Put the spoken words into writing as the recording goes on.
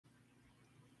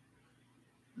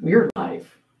We're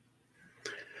live.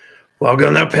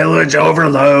 Welcome to Pillage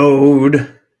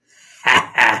Overload.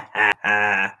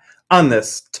 On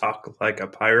this Talk Like a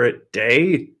Pirate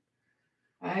Day.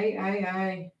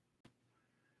 Aye.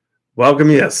 Welcome,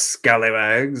 you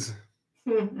scallywags.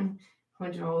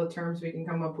 Bunch of all the terms we can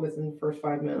come up with in the first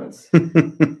 5 minutes.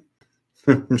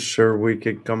 I'm sure we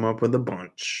could come up with a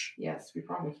bunch. Yes, we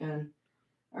probably can.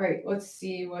 All right, let's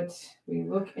see what we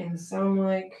look and sound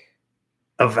like.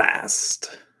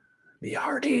 Avast. The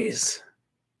Hardies.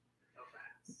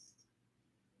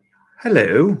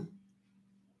 Hello.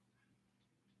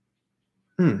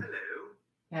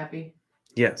 Happy?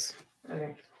 Yes.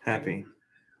 Okay. Happy.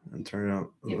 And turn it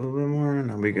up a little bit more and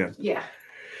I'll be good. Yeah.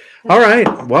 All right.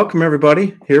 Welcome,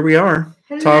 everybody. Here we are.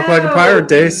 Hello. Talk Like a Pirate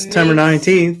Day, September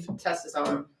 19th. Test this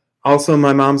on. Also,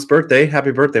 my mom's birthday.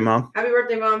 Happy birthday, Mom. Happy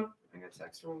birthday, Mom. I got to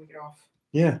text her when we get off.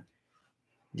 Yeah.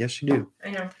 Yes, you do.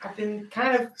 I know. I've been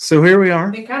kind of... So here we are.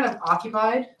 I've been kind of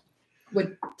occupied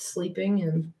with sleeping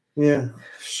and... Yeah.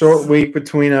 Short week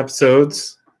between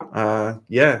episodes.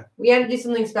 Yeah. We had to do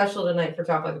something special tonight for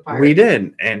Talk Like a Pirate. We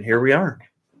did. And here we are.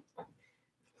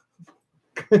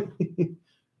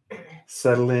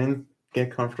 Settle in.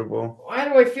 Get comfortable. Why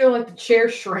do I feel like the chair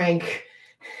shrank?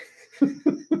 Feels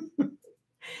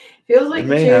like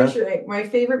the chair shrank. My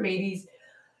favorite mateys.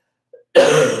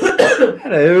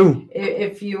 Hello.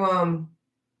 If you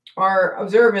are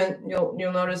observant,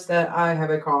 you'll notice that I have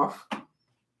a cough.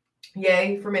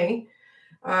 Yay for me.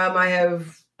 I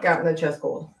have gotten a chest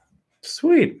cold.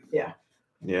 Sweet. Yeah.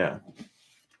 Yeah.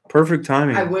 Perfect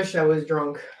timing. I wish I was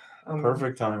drunk.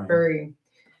 Perfect timing. Very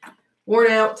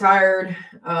worn out, tired.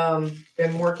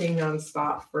 Been working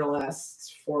nonstop for the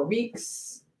last 4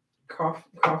 weeks. Cough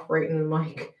right in the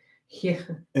mic. Yeah.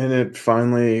 And it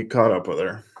finally caught up with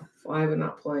her. Why but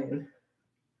not playing?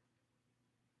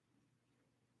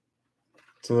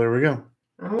 So there we go.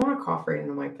 I don't want to cough right in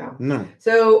the mic though. No.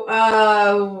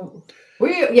 So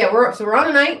we're on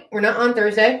tonight. We're not on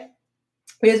Thursday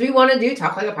because we want to do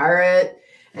Talk Like a Pirate,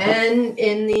 and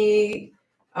in the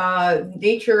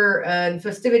nature and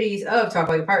festivities of Talk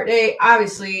Like a Pirate Day,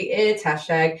 obviously it's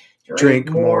hashtag drink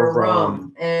more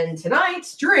rum. And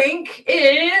tonight's drink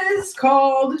is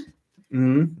called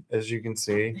as you can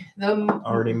see,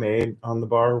 already made on the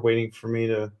bar, waiting for me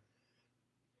to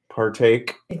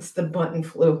partake. It's the button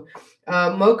flu.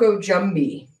 Moco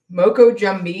Jumby. Moco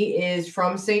Jumby is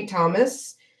from St.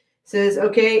 Thomas. Says,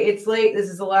 okay, it's late. This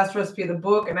is the last recipe of the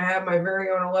book, and I have my very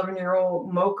own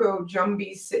 11-year-old Moco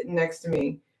Jumby sitting next to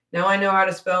me. Now I know how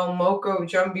to spell Moco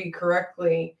Jumby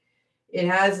correctly. It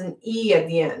has an E at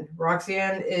the end.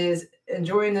 Roxanne is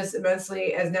enjoying this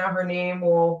immensely, as now her name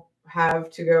will have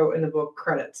to go in the book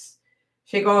credits.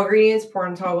 Shake all ingredients, pour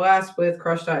in a tall glass with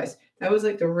crushed ice. That was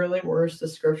like the really worst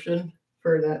description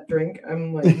for that drink.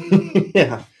 I'm like,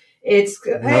 yeah. It's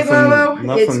hey Bobo.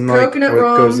 It's coconut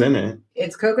rum. Goes in it.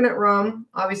 It's coconut rum,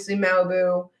 obviously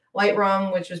Malibu, light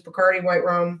rum, which is Bacardi white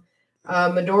rum,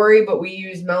 Midori, but we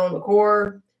use melon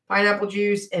liqueur, pineapple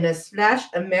juice, and a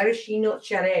splash of maraschino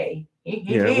cherry.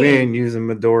 Yeah, we ain't using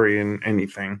Midori in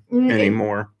anything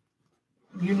anymore.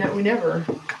 We never.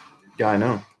 Yeah, I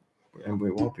know. And we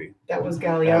won't be. That was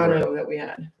Galliano that we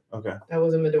had. Okay. That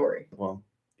was a Midori. Well,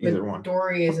 either one.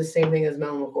 Midori is the same thing as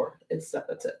melon liqueur.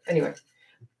 That's it. Anyway,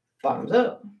 bottoms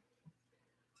up.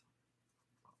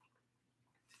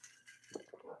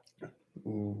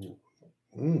 Ooh.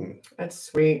 That's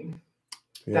sweet.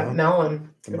 Yeah. That melon.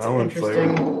 The melon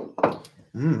flavor.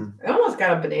 It almost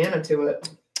got a banana to it.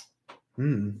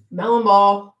 Melon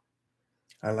ball.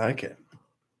 I like it.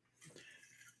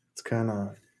 It's kind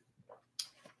of...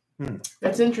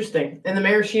 That's interesting. And the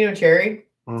maraschino cherry.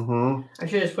 I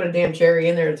should just put a damn cherry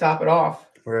in there to top it off.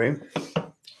 Right?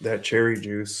 That cherry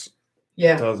juice.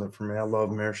 Yeah. Does it for me. I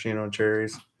love maraschino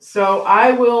cherries. So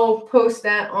I will post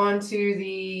that onto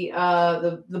the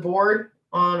board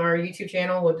on our YouTube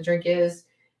channel, what the drink is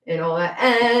and all that.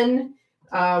 And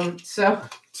so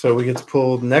we get to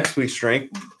pull next week's drink.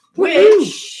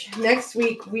 Which next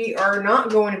week we are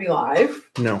not going to be live.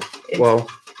 No.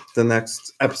 The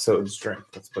next episode's drink.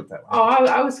 Let's put that one. Oh,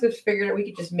 I was just figuring that we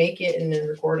could just make it and then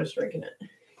record us drinking it.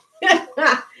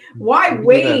 Why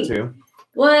wait?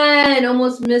 Glenn,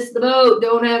 almost missed the boat.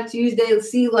 Don't have Tuesday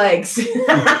sea legs.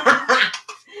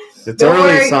 It's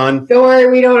early, son. Don't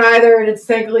worry, we don't either, and it's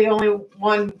technically only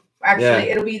one. Actually,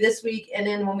 it'll be this week, and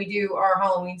then when we do our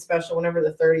Halloween special, whenever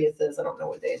the 30th is, I don't know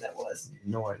what day that was.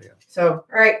 No idea. So,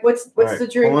 all right, what's the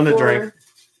drink? Pulling a drink.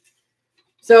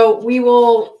 So we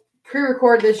will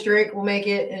pre-record this drink. We'll make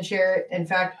it and share it. In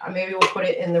fact, maybe we'll put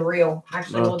it in the reel.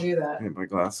 Actually, we'll do that. I need my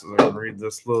glasses. I can read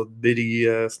this little bitty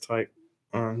ass type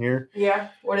on here. Yeah.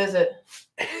 What is it?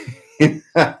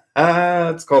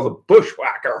 It's called a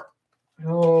bushwhacker.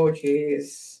 Oh,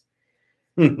 jeez.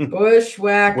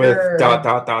 Bushwhacker. With ...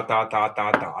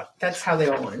 That's how they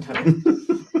all learned, honey.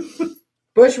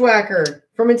 Bushwhacker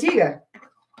from Antigua.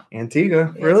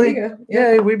 Antigua, really? Antigua,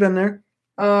 yeah, we've been there.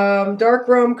 Dark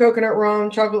rum, coconut rum,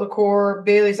 chocolate liqueur,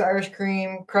 Bailey's Irish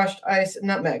cream, crushed ice,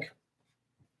 nutmeg.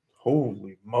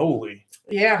 Holy moly!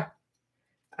 Yeah.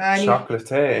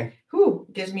 Chocolate. Who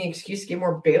gives me an excuse to get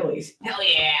more Bailey's? Hell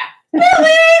yeah,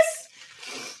 Bailey's!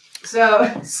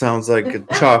 So sounds like a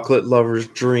chocolate lover's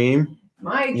dream.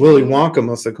 My Willy Wonka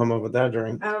must have come up with that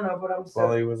drink. I don't know, but I'm stoked.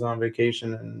 While he was on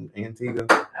vacation in Antigua.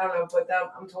 I don't know, but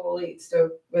I'm totally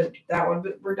stoked with that one.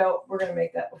 But we're gonna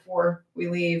make that before we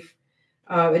leave.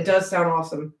 It does sound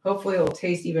awesome. Hopefully, it'll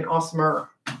taste even awesomer.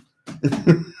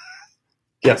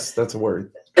 Yes, that's a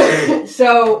word.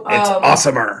 So it's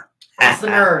awesomer.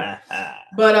 Awesomer.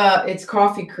 But it's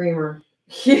coffee creamer.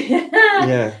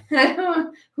 Yeah.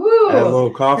 Woo. Add a little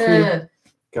coffee.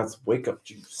 Got some wake up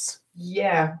juice.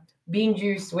 Yeah. Bean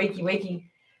juice, wakey.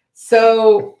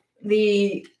 So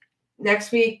the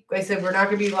next week, like I said, we're not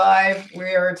going to be live.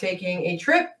 We are taking a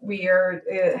trip. We are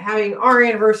having our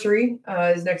anniversary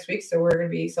is next week, so we're going to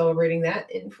be celebrating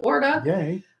that in Florida.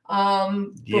 Yay!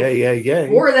 Yay!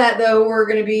 For that, though, we're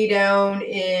going to be down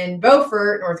in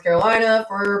Beaufort, North Carolina,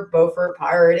 for Beaufort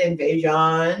Pirate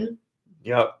Invasion.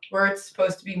 Yep. Where it's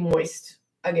supposed to be moist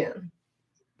again.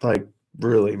 Like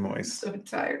really moist. I'm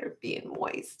so tired of being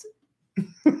moist.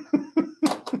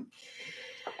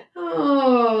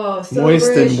 Oh,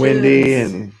 moist and windy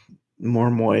and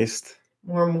more moist.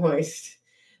 But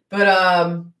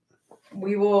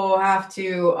we will have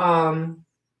to I'm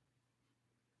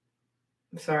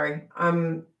sorry,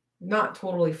 I'm not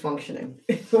totally functioning.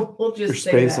 We'll just You're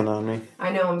say spacing that. On me.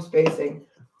 I know I'm spacing.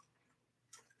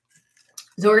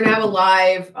 So we're gonna have a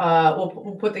live.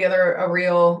 We'll put together a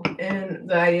reel, and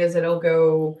the idea is that it'll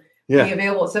go be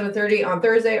available at 7:30 on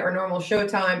Thursday, our normal show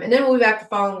time, and then we'll be back the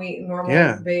following week, normal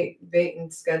date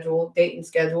and schedule.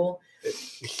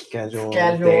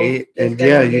 And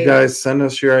you guys send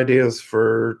us your ideas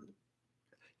for.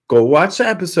 Go watch the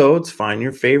episodes. Find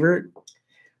your favorite.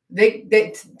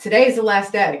 Today is the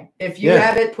last day. If you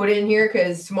have it, put it in here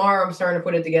because tomorrow I'm starting to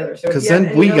put it together. So because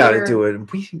then we got to do it.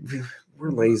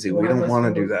 We're lazy. We don't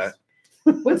want to do that.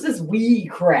 What's this wee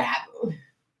crap?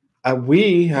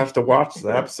 We have to watch the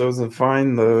episodes and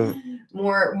find the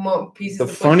more pieces. The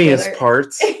funniest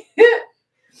parts.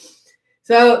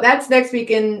 So that's next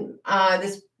weekend.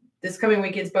 This coming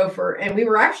weekend's Beaufort, and we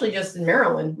were actually just in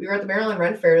Maryland. We were at the Maryland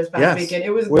Ren Fair this past weekend.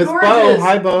 It was with gorgeous. Bo.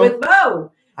 Hi, Bo. With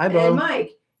Bo. Hi, Bo. And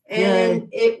Mike. And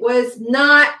it was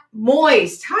not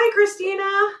moist. Hi,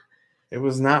 Christina. It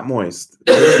was not moist.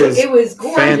 It was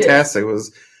gorgeous. Fantastic. It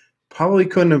was probably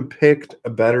couldn't have picked a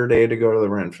better day to go to the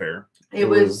Ren Fair. It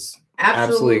was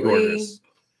absolutely gorgeous.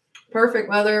 Perfect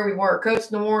weather. We wore our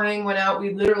coats in the morning, went out.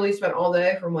 We literally spent all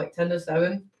day from like 10 to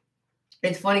 7.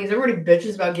 It's funny because everybody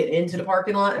bitches about getting into the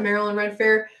parking lot at Maryland Ren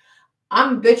Fair.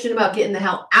 I'm bitching about getting the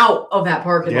hell out of that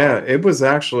parking lot. Yeah, it was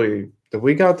actually...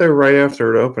 We got there right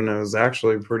after it opened. It was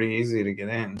actually pretty easy to get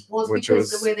in. Well, it's because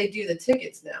the way they do the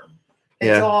tickets now.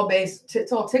 It's all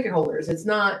it's all ticket holders. It's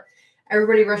not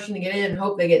everybody rushing to get in and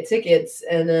hope they get tickets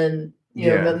and then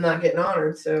them not getting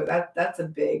honored. So that's a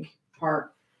big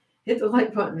part. Hit the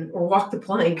like button or walk the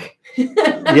plank.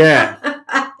 Yeah.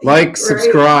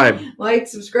 Subscribe.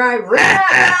 Subscribe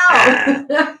right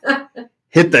now.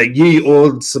 Hit the ye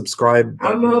old subscribe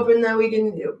button. I'm hoping that we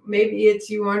can maybe hit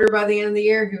 200 by the end of the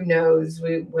year. Who knows?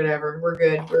 Whatever. We're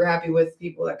good. We're happy with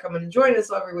people that come in and join us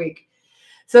every week.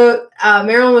 So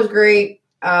Maryland was great.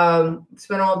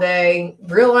 Spent all day.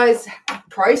 Realized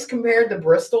price compared to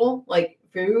Bristol, like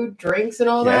food, drinks, and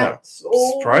all that. So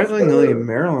surprisingly,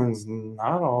 Maryland's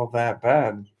not all that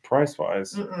bad price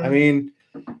wise. I mean,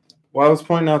 I was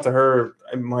pointing out to her,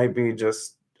 it might be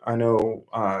just I know.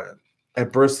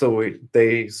 At Bristol,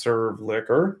 they serve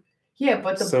liquor. Yeah,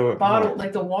 but the bottle,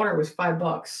 like the water, was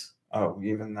 $5. Oh,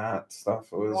 even that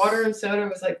stuff was. Water and soda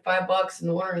was like $5, and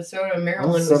the water and soda in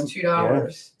Maryland was $2.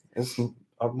 Yeah. It's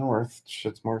up north.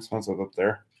 Shit's more expensive up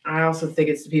there. I also think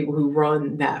it's the people who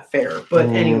run that fair. But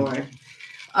anyway,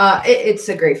 it's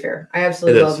a great fair. I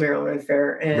absolutely love Maryland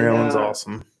Fair. And Maryland's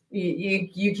awesome.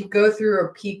 You could go through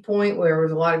a peak point where there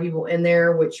was a lot of people in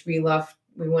there, which we left.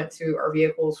 We went to our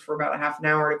vehicles for about a half an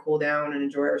hour to cool down and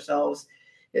enjoy ourselves.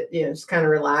 Just kind of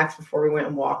relax before we went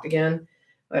and walked again.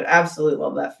 But absolutely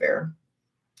love that fair.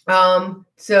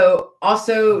 So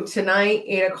also tonight,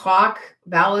 8:00,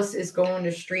 Ballast is going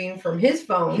to stream from his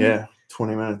phone. Yeah,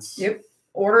 20 minutes. Yep.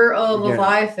 Order a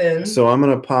Leviathan. So I'm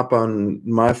gonna pop on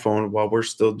my phone while we're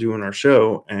still doing our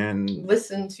show and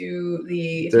listen to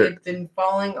if you've been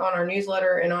following on our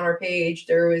newsletter and on our page,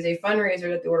 there was a fundraiser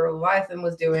that the Order of Leviathan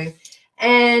was doing,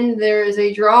 and there is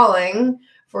a drawing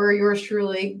for yours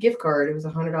truly gift card. It was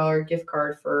 $100 gift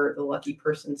card for the lucky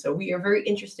person. So we are very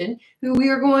interested who we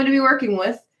are going to be working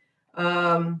with.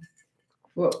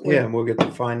 We'll get to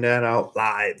find that out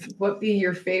live. What be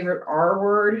your favorite R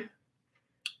word?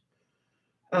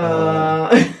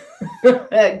 Put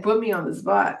me on the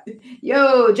spot.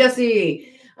 Yo,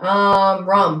 Jesse.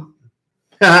 Rum.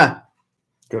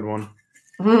 Good one.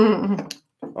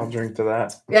 I'll drink to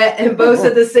that. Yeah, and both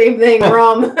said the same thing.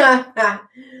 Rum.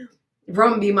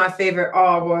 Rum be my favorite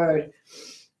R word.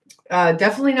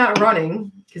 Definitely not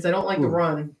running because I don't like to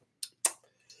run.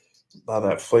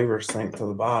 That flavor sank to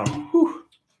the bottom. Whew.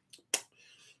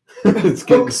 It's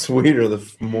getting sweeter the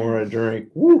more I drink.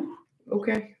 Woo.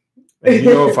 Okay. And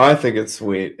if I think it's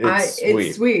sweet,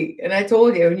 it's sweet. And I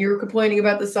told you, when you were complaining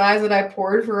about the size that I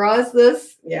poured for us,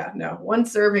 one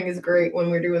serving is great when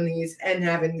we're doing these and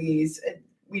having these.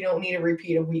 We don't need a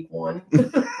repeat of week 1.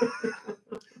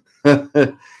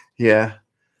 Yeah.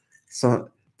 So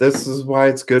this is why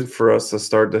it's good for us to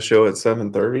start the show at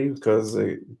 7:30 because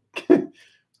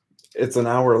it's an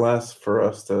hour less for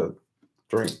us to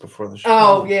drink before the show.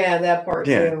 Oh yeah, that part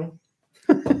too.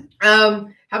 How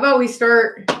about we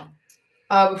start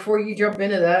before you jump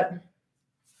into that?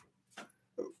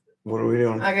 What are we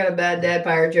doing? I got a bad dad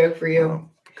pirate joke for you.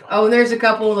 Oh, and there's a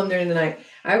couple of them during the night.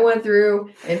 I went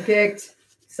through and picked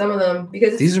some of them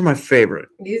because these are my favorite.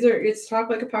 It's Talk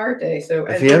Like a Pirate Day. So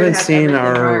if you haven't seen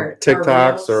our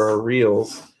TikToks or our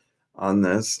reels on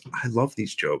this, I love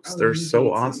these jokes. They're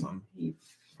so awesome. He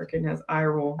freaking has eye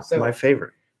roll. So my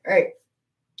favorite. All right.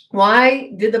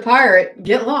 Why did the pirate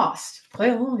get lost? Play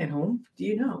along at home. Do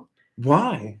you know?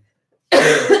 Why?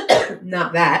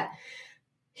 Not that.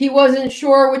 He wasn't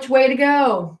sure which way to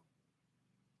go.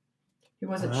 He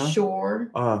wasn't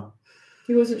sure.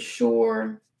 He wasn't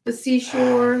sure. The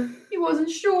seashore. He wasn't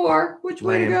sure which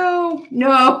way to go.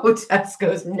 No. Tess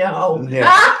goes, no. Yeah.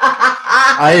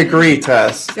 I agree,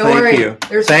 Tess. Thank you.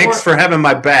 Thanks for having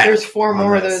my back. There's 4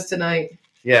 more of those tonight.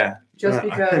 Yeah. Just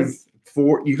because.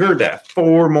 4. You heard that.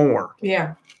 4 more.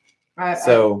 Yeah.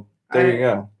 There you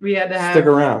go. We had to stick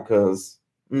around because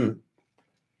the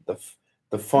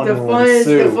fun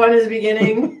is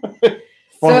beginning.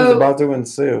 Fun is about to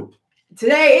ensue.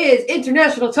 Today is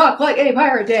International Talk Like a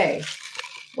Pirate Day.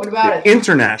 What about it?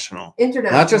 International.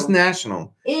 Not just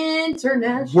national.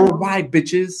 International. Worldwide,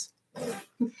 bitches.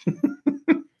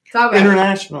 Talk about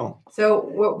international. It. So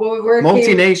where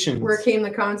multi-nations. Where came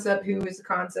the concept? Who is the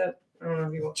concept? I don't know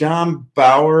if you want. John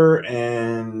Bauer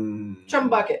and Chum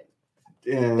Bucket.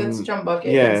 That's Chum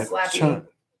Bucket. Yeah.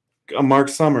 Mark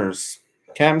Summers.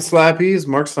 Captain Slappy is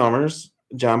Mark Summers.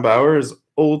 John Bauer is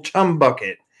Old Chum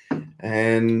Bucket.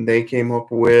 And they came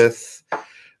up with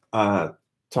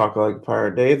Talk Like a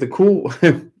Pirate Day.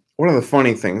 One of the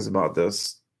funny things about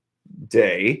this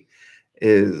day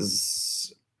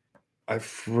is I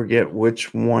forget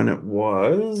which one it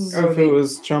was. If it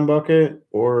was Chum Bucket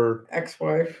or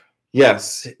ex-wife.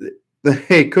 Yes.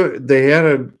 They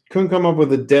couldn't come up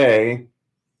with a day.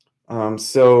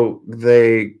 So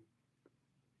they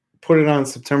put it on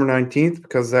September 19th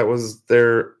because that was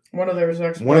one of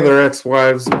their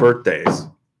ex-wives' birthdays.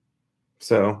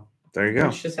 So there you go.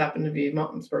 Which just happened to be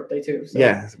mom's birthday too. So.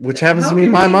 Yeah, which happens to be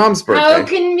my mom's birthday. How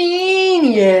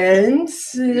convenient!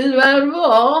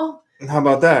 How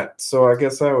about that? So I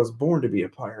guess I was born to be a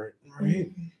pirate,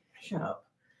 right? Shut up.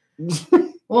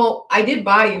 Well, I did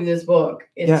buy you this book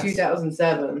in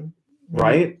 2007.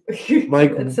 Right?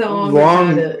 Like that's how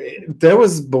long that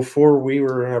was before we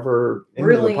were ever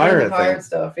into the pirate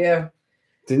stuff, yeah.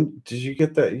 Did you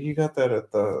get that? You got that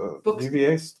at the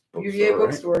UVA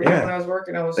bookstore, right? Yeah. When I was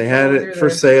working, they had it for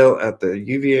sale at the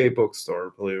UVA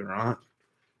bookstore, believe it or not.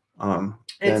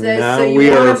 And now we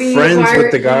are friends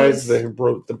with the guys that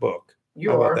wrote the book.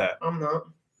 You are. That? I'm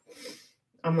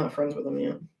not friends with them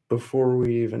yet. Before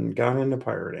we even got into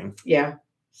pirating. Yeah.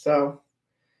 So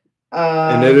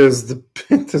and it is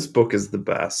this book is the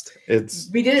best.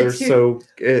 We did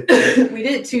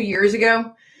it 2 years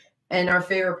ago, and our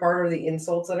favorite part are the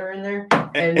insults that are in there.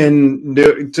 And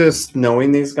just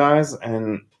knowing these guys,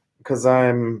 and because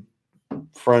I'm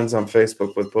friends on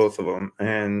Facebook with both of them,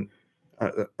 and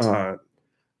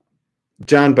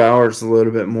John Bauer's a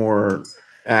little bit more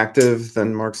active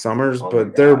than Mark Summers,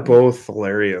 but they're both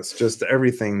hilarious. Just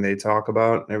everything they talk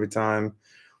about, every time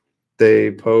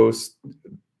they post.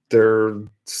 Their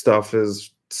stuff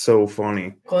is so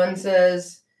funny. Glenn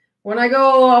says, When I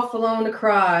go off alone to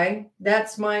cry,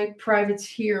 that's my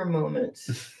privateer moment.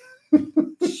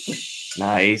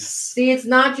 Nice. See, it's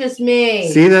not just me.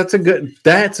 See, that's a good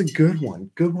one.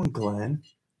 Good one, Glenn.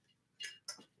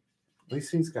 At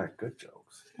least he's got good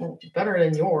jokes. Well, better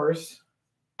than yours.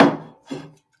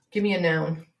 Give me a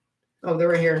noun. Oh, they're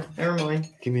right here. Never mind.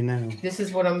 Give me a noun. This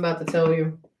is what I'm about to tell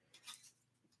you.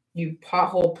 You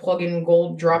pothole plug-in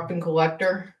gold drop-in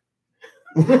collector.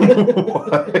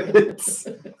 What?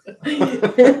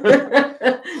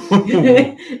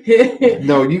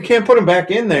 No, you can't put them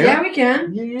back in there. Yeah, we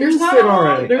can. There's not a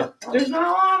lot. There's not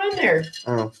a lot in there.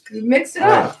 Oh, mix it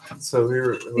up. So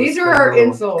here. These are our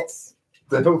insults.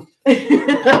 That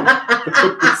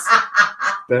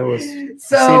was.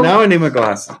 So see, now I need my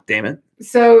glasses. Damn it.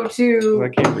 So I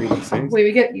can't read these things.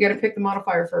 Wait, you got to pick the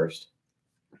modifier first.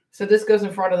 So this goes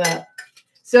in front of that.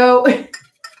 So.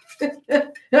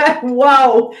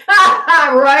 Whoa.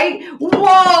 Right?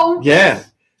 Whoa. Yeah.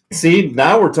 See,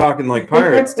 now we're talking like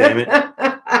pirates, damn it.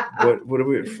 What are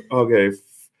we? Okay.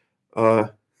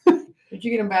 Did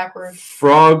you get them backwards?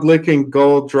 Frog licking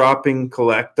gold dropping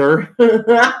collector.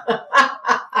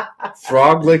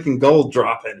 Frog licking gold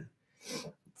dropping.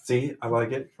 See, I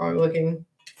like it. Frog licking.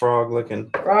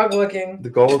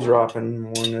 The gold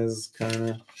dropping one is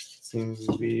kind of seems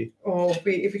to be. Oh, if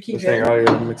we keep it. I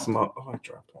gotta mix them up. Oh, I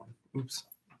dropped one. Oops.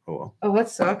 Oh well. Oh, that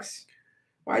sucks.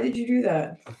 Why did you do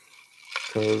that?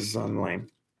 Because I'm lame.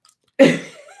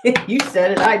 You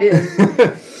said it. I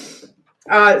did.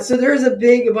 So there's a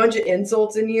bunch of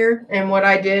insults in here, and what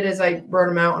I did is I wrote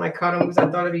them out and I cut them because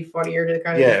I thought it'd be funnier to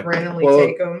kind of just randomly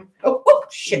take them. Oh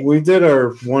shit! We did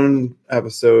our one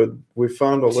episode. We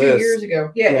found a list 2 years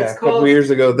ago. Yeah, it's called. A couple years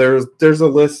ago. There's a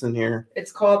list in here.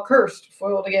 It's called Cursed,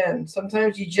 Foiled Again.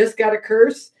 Sometimes you just gotta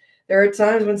curse. There are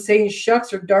times when saying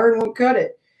shucks or darn won't cut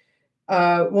it.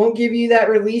 Won't give you that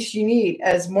release you need.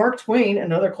 As Mark Twain,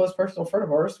 another close personal friend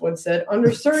of ours, once said,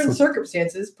 under certain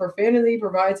circumstances, profanity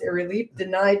provides a relief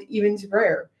denied even to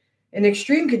prayer. In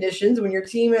extreme conditions, when your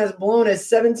team has blown a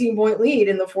 17-point lead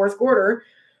in the fourth quarter,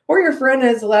 or your friend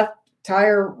has left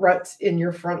tire ruts in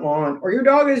your front lawn, or your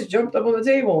dog has jumped up on the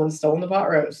table and stolen the pot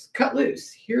roast, cut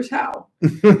loose. Here's how.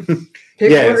 Pick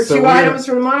one or two items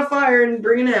from the modifier and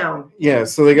bring it down. Yeah,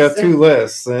 so they got two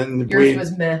lists. And yours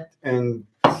was meh. And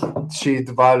she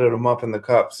divided them up in the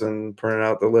cups and printed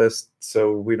out the list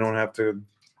so we don't have to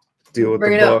deal with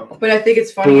the book. But I think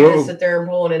it's funny to sit there and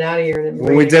pulling it out of here. And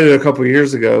when we did it a couple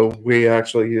years ago, we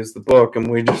actually used the book and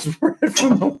we just read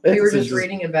from the list. We were just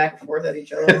reading it back and forth at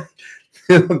each other.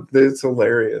 It's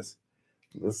hilarious,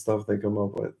 the stuff they come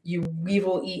up with. You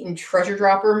weevil-eating treasure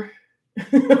dropper.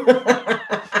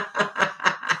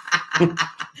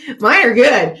 Mine are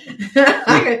good.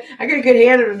 I got a good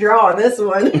hand at a draw on this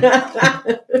one.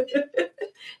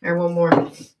 Or one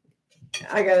more.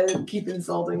 I gotta keep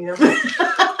insulting him.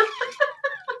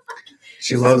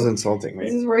 She loves insulting me.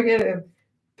 This is where I get a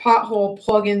pothole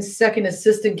plug-in second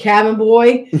assistant cabin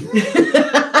boy.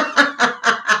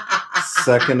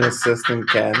 Second assistant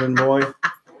cabin boy.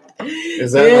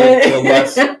 Is that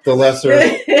like the lesser?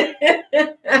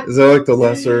 Is that like the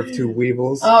lesser of two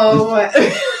weevils? Oh.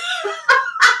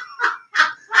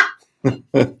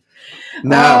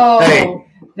 Now, hey,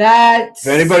 that's.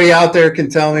 If anybody out there can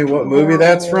tell me what movie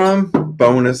that's from,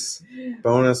 bonus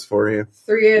for you.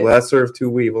 Lesser of two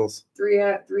weevils.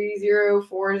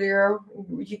 3040.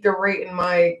 They're rating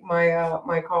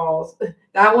my calls.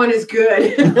 That one is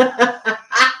good.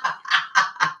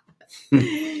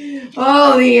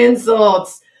 Oh, the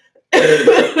insults.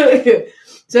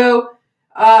 So,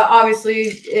 obviously,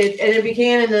 it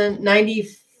began in the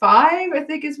 95. I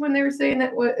think is when they were saying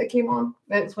that it came on.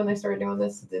 That's when they started doing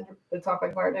this. The Talk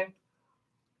Like Pirate Day.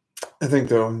 I think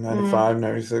though 95,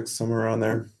 96, somewhere around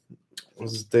there.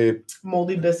 Was the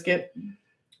Moldy Biscuit. We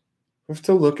have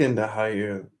to look into how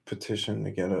you petition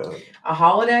to get a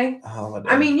holiday. A holiday.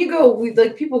 I mean,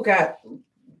 people got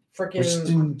freaking. We just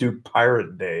didn't do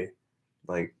Pirate Day,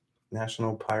 like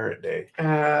National Pirate Day.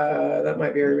 That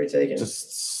might be already taken.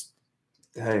 Just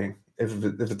hey, if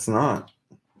it's not.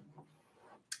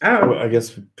 Oh. Well, I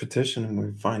guess petition and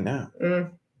we find out.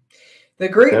 The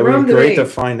Great That Rum would be great Debate.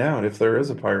 to find out if there is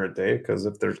a Pirate Day, because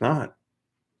if there's not,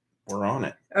 we're on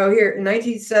it. Oh, here, in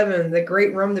 1907, the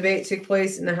Great Rum Debate took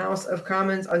place in the House of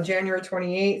Commons on January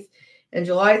 28th, and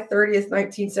July 30th,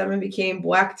 1907 became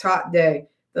Black Tot Day,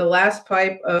 the last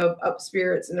pipe of up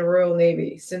spirits in the Royal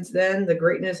Navy. Since then, the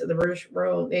greatness of the British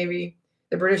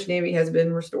Navy has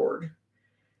been restored.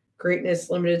 Greatness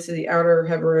limited to the Outer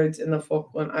Hebrides and the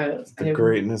Falkland Islands. The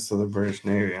greatness of the British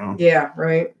Navy, huh? Yeah,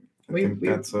 right. We've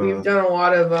done a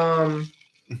lot of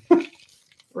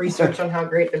research on how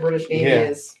great the British Navy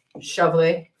is.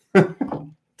 Shovelly.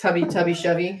 Tubby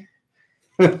shovey.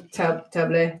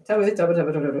 Tubby.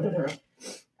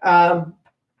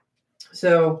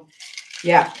 So,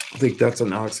 yeah. I think that's an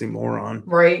oxymoron.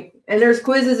 Right. And there's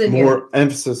quizzes in here. More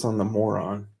emphasis on the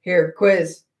moron. Here,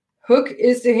 quiz. Hook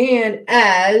is to hand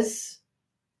as,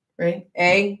 right?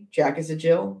 A, Jack is to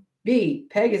Jill. B,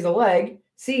 Peg is a leg.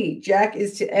 C, Jack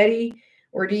is to Eddie.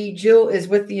 Or D, Jill is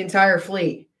with the entire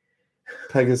fleet.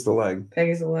 Peg is the leg. Peg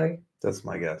is the leg. That's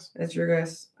my guess. That's your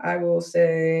guess. I will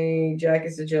say Jack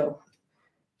is to Jill.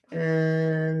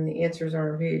 And the answers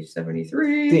are on page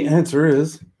 73. The answer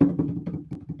is...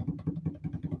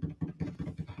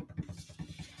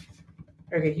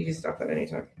 Okay, you can stop that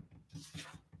anytime.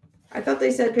 I thought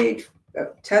they said page...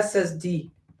 Oh, Tess says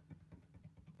D.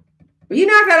 Will you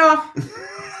knock that off?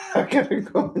 I gotta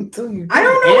go until you I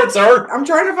don't know. Answer. I'm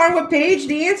trying to find what page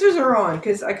the answers are on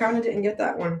because I kind of didn't get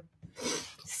that one.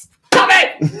 Stop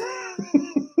it!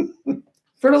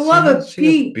 For the love of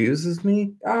Pete. Abuses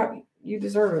me? You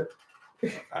deserve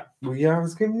it. Well, yeah, I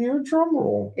was giving you a drum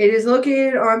roll. It is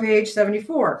located on page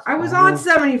 74. I was on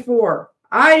 74.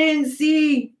 I didn't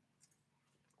see.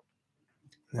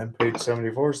 And page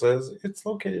 74 says it's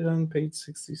located on page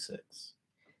 66.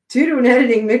 Due to an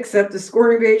editing mix-up, the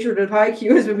scoring page for the pie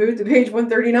queue has been moved to page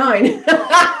 139.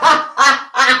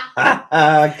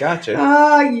 Gotcha.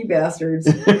 You bastards.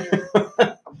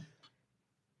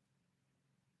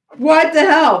 What the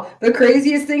hell? The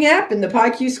craziest thing happened. The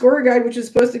PyQ score guide, which was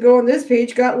supposed to go on this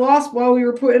page, got lost while we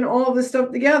were putting all of this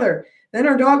stuff together. Then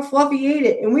our dog Fluffy ate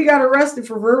it, and we got arrested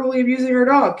for verbally abusing our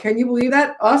dog. Can you believe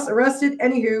that? Us arrested?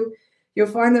 Anywho, you'll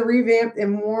find the revamped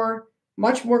and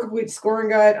much more complete scoring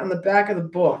guide on the back of the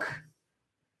book.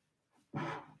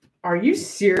 Are you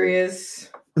serious?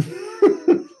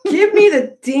 Give me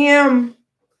the damn...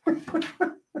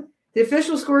 The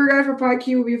official score guide for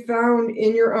PyQ will be found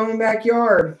in your own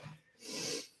backyard.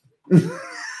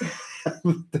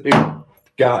 They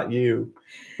got you.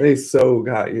 They so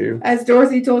got you. As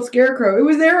Dorothy told Scarecrow, it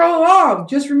was there all along.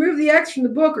 Just remove the X from the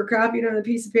book or copy it on a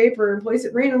piece of paper and place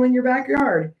it randomly in your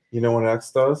backyard. You know what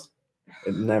X does?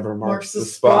 It never marks the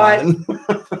spot.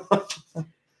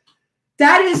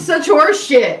 That is such horse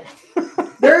shit.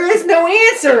 There is no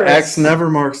answer. X never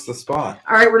marks the spot.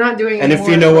 All right, we're not doing it. And if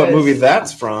you know what movie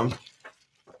that's from,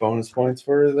 bonus points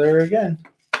for there again.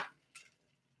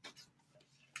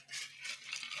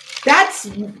 That's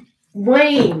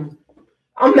lame.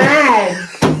 I'm mad.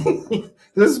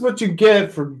 This is what you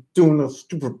get for doing those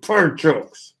stupid fire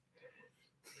jokes.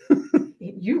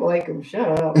 You like them. Shut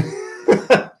up.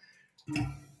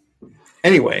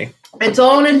 Anyway. It's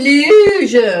all an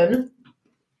illusion.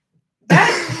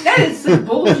 That is some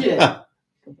bullshit. God,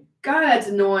 that's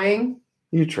annoying.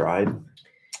 You tried.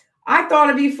 I thought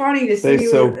it'd be funny to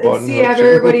see have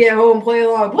everybody at home play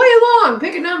along. Play along.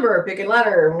 Pick a number. Pick a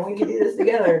letter. And we can do this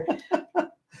together.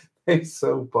 They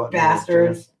so button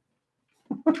bastards.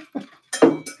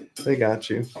 They got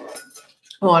you.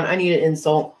 Hold on, I need an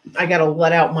insult. I gotta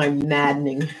let out my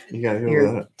maddening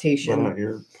irritation. Let out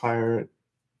your pirate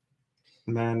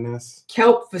madness.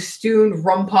 Kelp festooned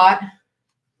rum pot.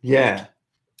 Yeah.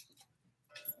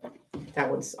 That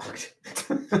one sucked.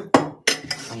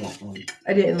 I want one.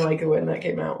 I didn't like it when that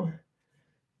came out.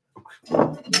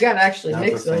 You gotta actually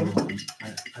mix them.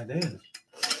 I did.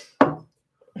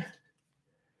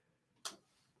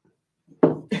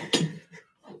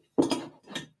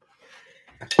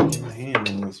 I can't get my hand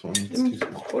in this one. It's too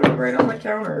small. Put it right on the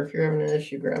counter if you're having an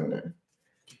issue grabbing it.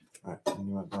 All right, you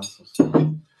know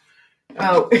what,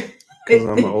 oh. Because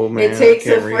I'm an old man. It takes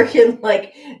a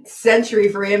freaking century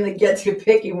for him to get to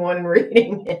picking one and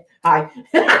reading it. Hi.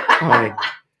 Hi.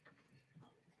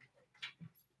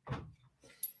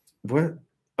 What?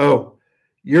 Oh,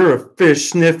 you're a fish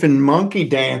sniffing monkey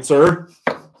dancer.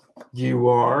 You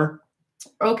are.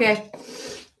 Okay.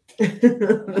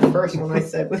 The first one I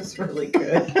said was really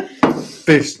good.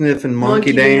 Fish sniffing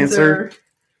monkey dancer.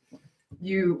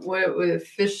 You're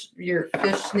fish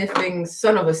sniffing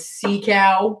son of a sea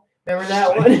cow. Remember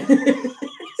that one?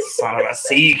 Son of a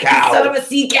sea cow. Son of a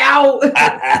sea cow.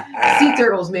 Sea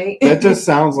turtles, mate. That just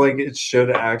sounds like it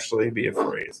should actually be a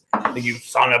phrase. You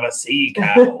son of a sea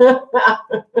cow.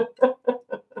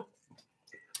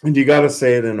 And you got to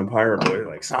say it in a pirate way,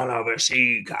 like son of a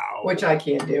sea cow. Which I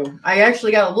can't do. I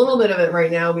actually got a little bit of it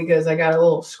right now because I got a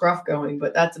little scruff going,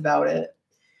 but that's about it.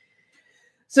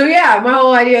 So yeah, my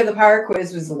whole idea of the pirate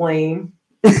quiz was lame.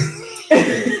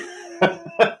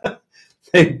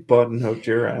 They button hooked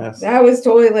your ass. That was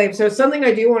totally lame. So something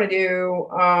I do want to do,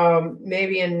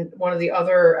 maybe in one of the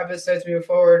other episodes moving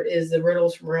forward, is the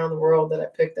riddles from around the world that I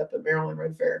picked up at Maryland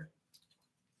Red Fair.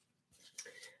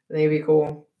 They'd be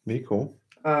cool. Be cool.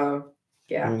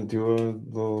 Yeah. And do a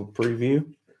little preview.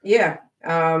 Yeah.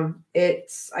 I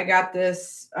got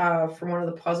this from one of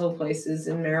the puzzle places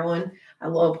in Maryland. I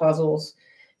love puzzles.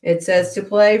 It says to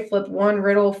play, flip one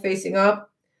riddle facing up.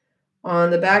 On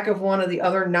the back of one of the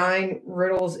other 9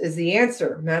 riddles is the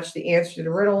answer. Match the answer to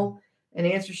the riddle. An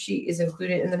answer sheet is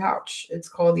included in the pouch. It's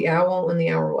called The Owl and the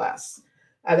Hourglass.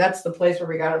 That's the place where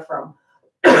we got it from.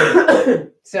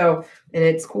 So, and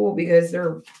it's cool because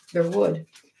they're wood.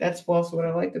 That's also what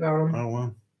I liked about them. Oh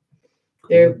wow.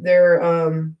 Cool.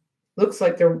 They're looks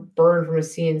like they're burned from a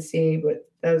CNC, but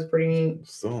that was pretty neat.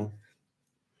 So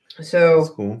that's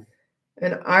cool.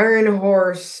 An iron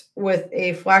horse with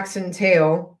a flaxen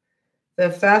tail.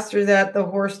 The faster that the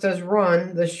horse does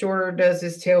run, the shorter does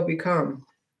his tail become.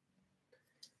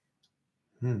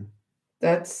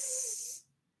 That's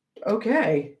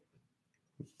okay.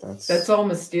 That's all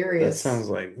mysterious. That sounds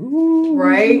like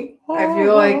right. I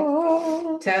feel like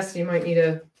Tess, you might need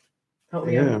to help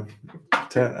me out.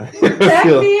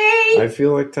 I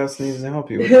feel like Tess needs to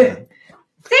help you with that.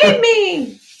 Save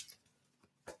me!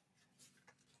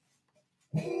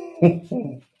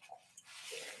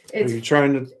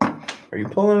 Are you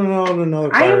pulling out another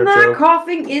pirate I am not joke?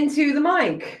 coughing into the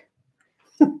mic.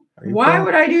 Why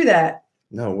would I do that?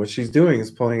 No, what she's doing is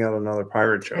pulling out another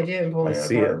pirate joke. I didn't pull out a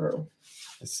pirate joke.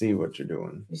 I see what you're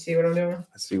doing. You see what I'm doing?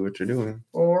 I see what you're doing.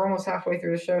 Well, we're almost halfway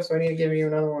through the show, so I need to give you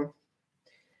another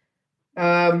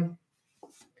one.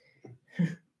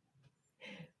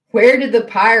 Where did the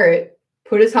pirate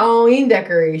put his Halloween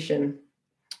decoration?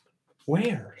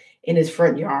 Where? In his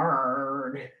front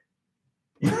yard.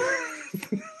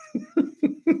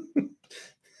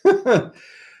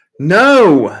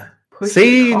 No.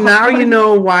 See, now you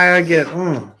know why I get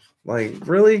like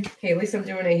really. Hey, at least I'm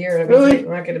doing it here. Really? I'm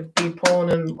not going to be pulling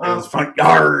him in his front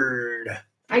yard.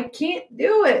 I can't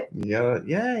do it. You gotta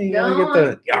get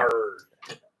the yard.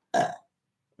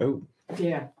 Oh.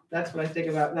 Yeah, that's what I think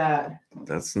about that.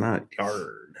 That's not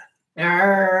yard.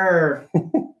 Arr.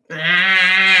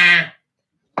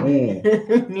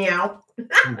 Meow.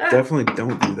 Definitely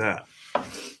don't do that.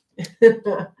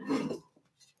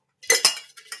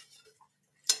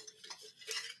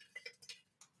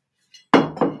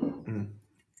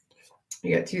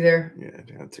 You got 2 there? Yeah, I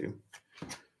got 2.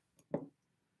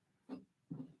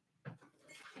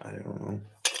 I don't know.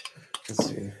 Let's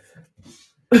see.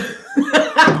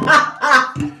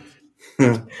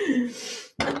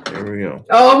 There we go.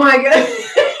 Oh my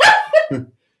god.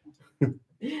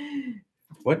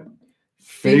 What?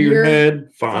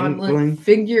 Figurehead fondling.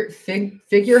 Figurehead.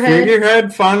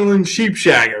 Figurehead fondling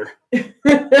sheepshagger.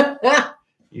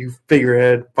 You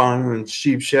figurehead fondling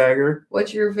sheepshagger.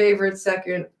 What's your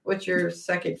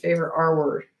second favorite R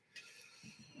word?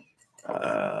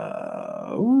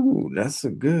 That's a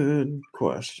good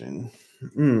question.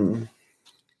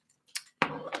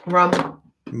 Rum.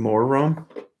 More rum?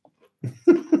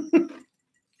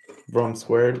 Rum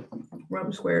squared?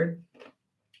 Rum squared.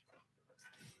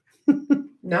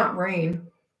 Not rain.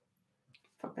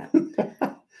 Fuck that.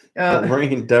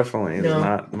 Rain definitely is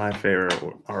not my favorite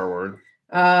R word.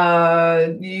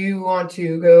 You want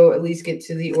to go at least get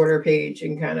to the order page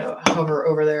and kind of hover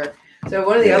over there. So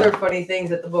one of the other funny things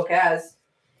that the book has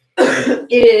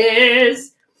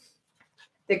is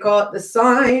they call it the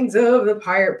signs of the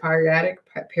periodic,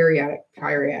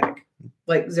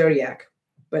 like zodiac,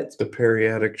 but it's the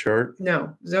periodic chart.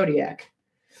 No, zodiac.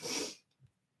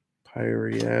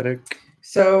 Periodic.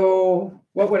 So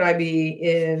what would I be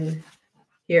in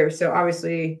here? So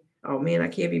obviously, oh man, I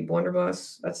can't be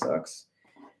blunderbuss. That sucks.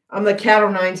 I'm the cat o'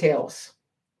 nine tails.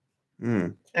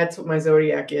 That's what my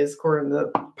zodiac is, according to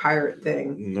the pirate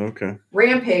thing. Okay.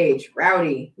 Rampage,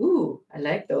 rowdy. Ooh, I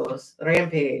like those.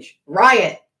 Rampage,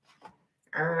 riot.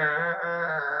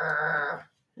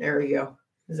 There we go.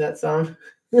 Does that sound?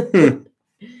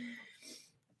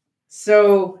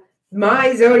 So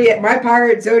my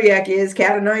pirate zodiac is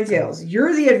cat o' nine tails.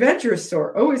 You're the adventurous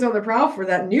sort, always on the prowl for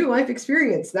that new life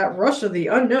experience, that rush of the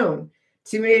unknown.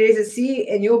 Too many days at sea,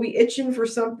 and you'll be itching for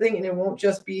something, and it won't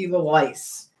just be the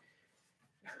lice.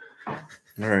 All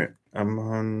right. I'm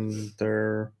on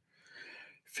their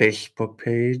Facebook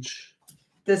page.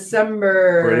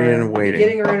 December. Ready and waiting.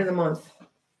 Beginning or end of the month.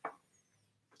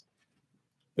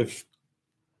 If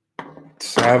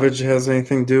Savage has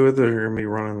anything to do with it, you're going to be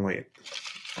running late.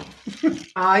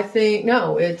 I think,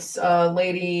 no, it's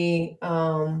Lady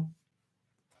Flintlock.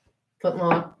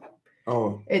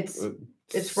 Oh. It's so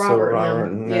Robert. Robert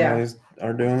and Emily's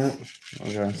are doing it?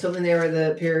 Okay. So then they were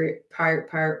the pirate.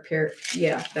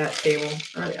 Yeah, that table.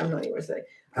 I'm not even going to say.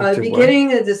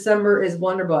 Beginning of December is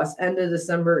Blunderbuss. End of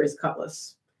December is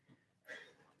Cutlass.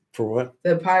 For what?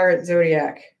 The pirate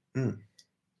zodiac.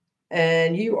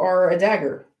 And you are a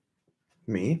dagger.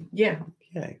 Me? Yeah.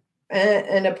 Okay.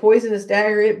 And a poisonous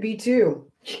dagger it be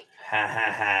too. Ha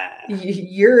ha ha.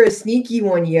 You're a sneaky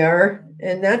one, you are.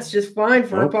 And that's just fine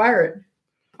for a pirate.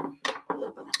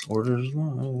 Order's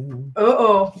live.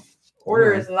 Uh-oh.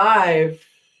 Order is live.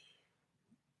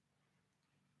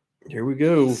 Here we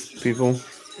go, people.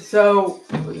 So,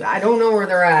 I don't know where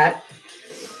they're at.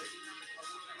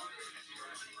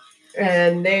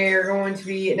 And they're going to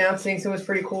be announcing, so what's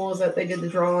pretty cool is that they did the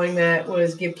drawing that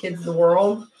was Give Kids the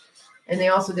World. And they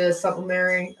also did a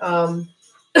supplementary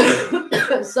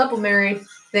supplementary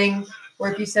thing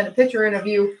where if you send a picture in of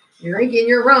you drinking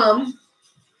your rum,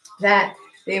 that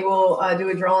they will do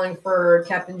a drawing for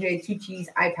Captain J. Tucci's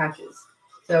eye patches.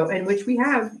 So, in which we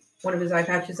have one of his eye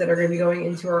patches that are going to be going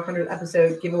into our 100th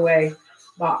episode giveaway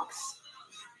box.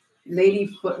 Lady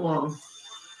Footlong.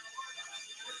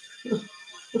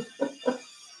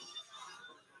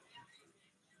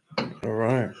 All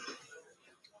right.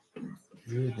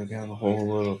 Ooh, they got a whole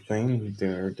little thing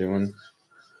they're doing.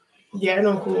 Yeah, I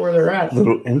don't know where they're at.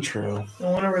 Little intro. I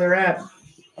wonder where they're at.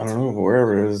 I don't know, but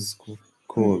wherever it is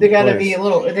cool. They gotta be a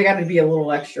little. They gotta be a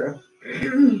little extra,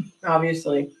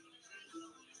 obviously.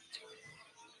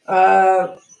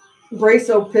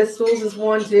 Braceau pistols is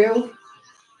one too.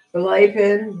 Belay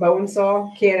pin, bone saw,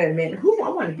 cannon. Man, I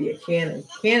want to be a cannon.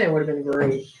 Cannon would have been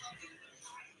great.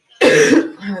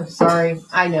 Sorry,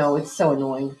 I know it's so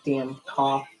annoying. Damn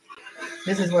cough.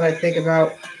 This is what I think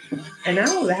about, and I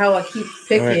don't know the hell I keep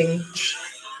picking.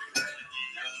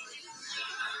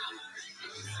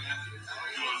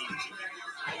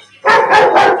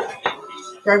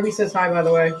 Gregory says hi, by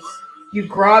the way. You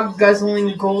grog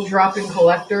guzzling, gold dropping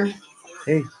collector.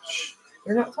 Hey,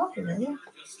 You're not talking, are you?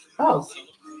 Oh,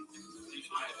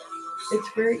 it's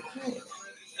very quiet.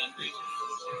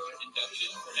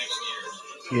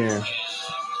 Yeah.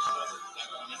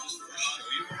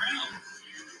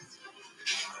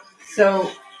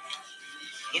 So,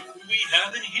 look who we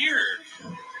have in here.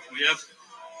 We have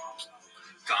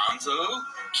Gonzo,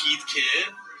 Keith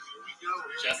Kidd,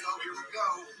 Jeff. Here we go.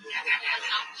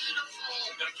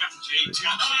 We got Captain J.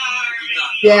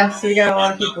 Tucci. Yeah, so we got a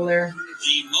lot of people there.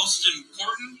 The most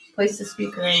important. Place the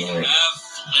speaker We on. have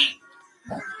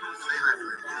Flynn.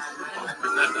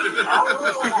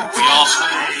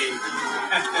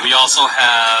 We also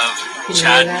have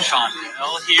Chad and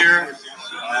Chantel here.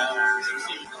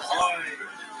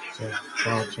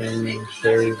 Watching,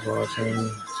 Sherry's watching.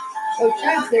 Oh,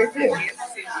 Chad's there too.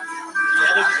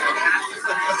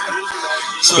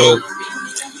 So,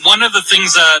 one of the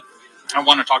things that I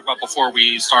want to talk about before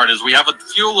we start is we have a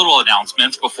few little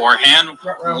announcements beforehand.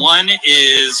 One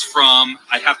is from,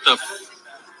 I have to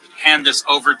hand this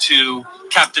over to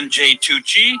Captain J.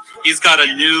 Tucci.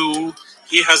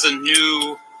 He has a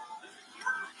new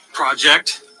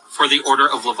project for the Order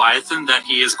of Leviathan that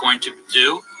he is going to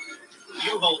do.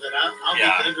 You hold it up. I'll be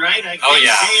good, right?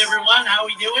 Hey, everyone. How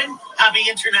we doing? Happy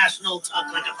International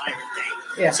Talk Like a Pirate Day.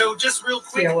 Yeah. So just real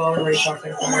quick, Yeah, well, already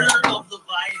talking. Order of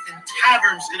Leviathan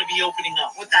Tavern's going to be opening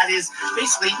up. What that is,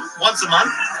 basically, once a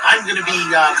month, I'm going to be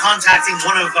contacting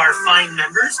one of our fine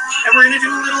members, and we're going to do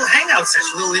a little hangout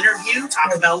session, a little interview,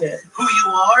 talk about who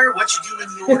you are, what you do in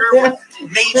the Order, what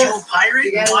made you a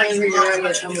pirate, and why you love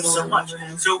what you do so much.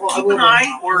 So keep an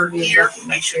eye, or ear,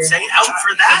 I should say, out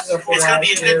for that. It's going to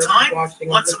be a good time.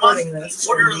 Once a month,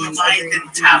 Order of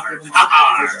Leviathan Tavern. Do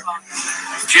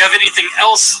you have anything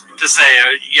else to say?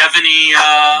 You have any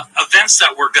events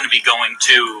that we're going to be going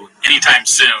to anytime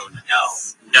soon?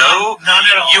 No? None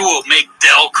at all. You will make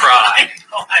Dell cry.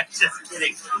 I'm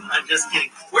just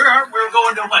kidding. We're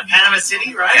going to what? Panama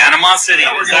City, right? Panama City.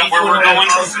 Is that where we're going?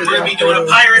 We're going to be doing a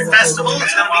pirate festival.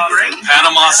 It's going to be great.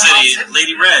 Panama City.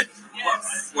 Lady Red,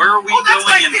 where are we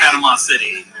going in Panama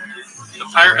City? The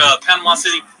Panama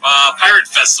City Pirate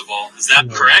Festival. Is that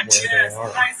correct? Yes,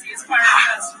 the nicest pirate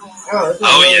festival.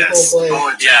 Oh, yes.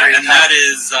 Yeah, and that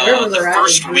is the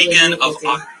first weekend of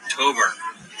October.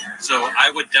 So I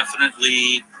would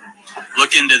definitely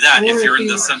look into that if you're in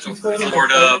the Central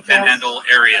Florida Panhandle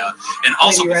area. And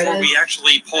also, before we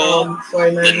actually pull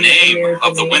the name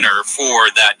of the winner for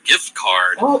that gift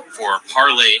card for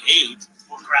Parlay 8,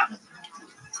 We'll grab it.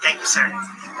 Thank you, sir.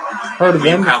 Heard of we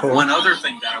them have before. one other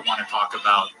thing that I want to talk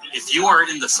about. If you are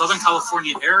in the Southern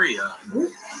California area,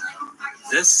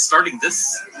 starting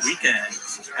this weekend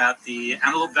at the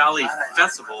Antelope Valley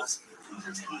Festivals,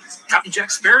 Captain Jack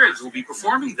Sparrows will be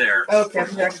performing there. Oh,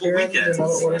 Captain Jack Sparrows.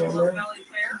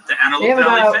 The Antelope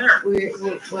Valley Fair.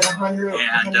 With 100.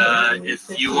 And if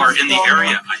you are in the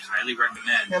area, I highly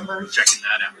recommend checking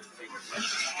that out.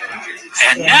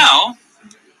 And now,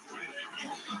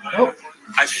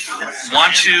 I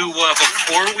want to,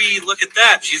 before we look at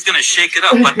that, she's going to shake it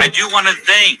up, but I do want to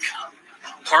thank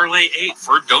Parlay 8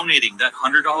 for donating that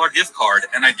 $100 gift card,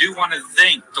 and I do want to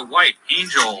thank Dwight,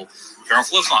 Angel, Carol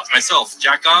Flipflop, myself,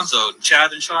 Jack Gonzo,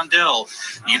 Chad and Shondell,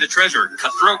 Nita Treasure,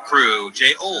 Cutthroat Crew,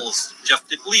 Jay Oles, Jeff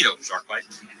DiPolito,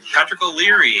 Sharkbite, Patrick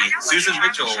O'Leary, Susan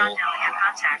Mitchell,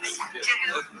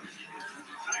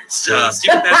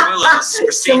 Stephen Banuelos,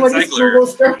 Christine Ziegler,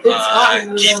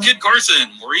 Keith Kid Carson,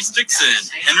 Maurice Dixon,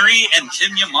 Henry and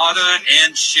Kim Yamada,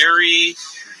 and Sherry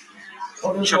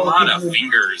Chamada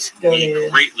Fingers. We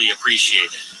greatly appreciate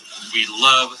it. We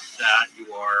love that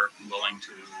you are willing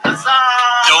to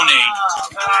donate.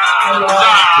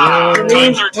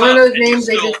 Times are One of those tough, names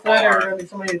and they you just still said, are or maybe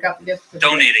somebody who got the gift.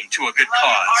 donating to a good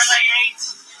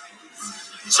cause.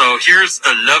 So here's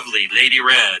the lovely Lady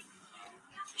Red.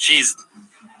 She's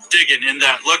digging in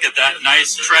that. Look at that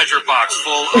nice treasure box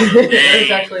full of names.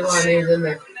 There's actually a lot of names in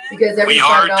there because every We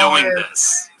are doing $5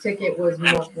 this. ticket was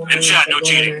multiple And names chat, that no go in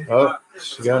cheating. there. Oh,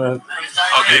 she got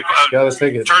a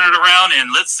ticket. Turn it around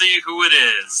and let's see who it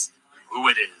is. Who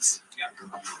it is.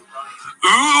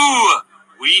 Ooh,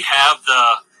 we have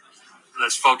the,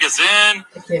 let's focus in,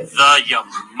 the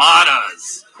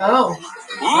Yamadas. Oh,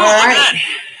 Ooh, all look at right. that.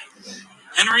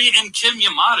 Henry and Kim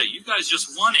Yamada, you guys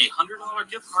just won a $100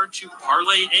 gift card to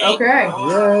Parlay 8. Okay.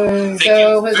 Yay. Thank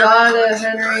So you very Hazada, much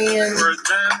Henry, and for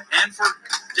them and for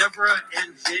Deborah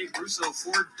and Jay Russo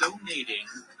for donating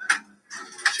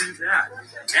to that,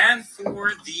 and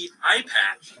for the eye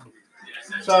patch.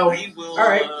 so We will. all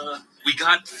right. We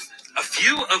got a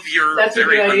few of your That's a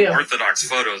very good idea. unorthodox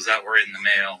photos that were in the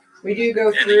mail. We do go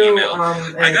And an through. email.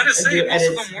 And I gotta and say, do most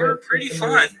of edits them were with pretty some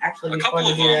of fun. these. Actually, A be couple fun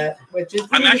to of do them. that. Which is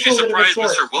I'm actually surprised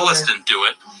Mr. Willis didn't do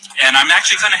it, and I'm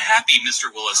actually kind of happy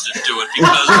Mr. Willis didn't do it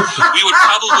because we would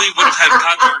have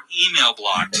gotten our email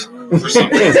blocked for some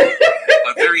reason.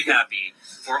 But very happy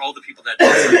for all the people that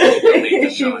did donate the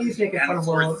shot. He's making fun And of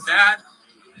for Willis, that,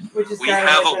 which is we kind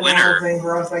have of like a a normal winner. thing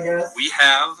for us, I guess. we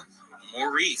have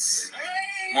Maurice.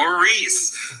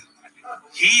 Maurice.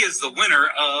 He is the winner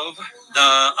of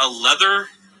a leather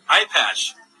eye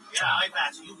patch. Yeah, eye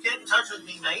patch. You get in touch with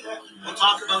me, mate. We'll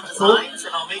talk about designs,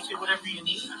 and I'll make you whatever you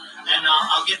need, and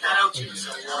I'll get that out to you.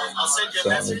 So I'll send you a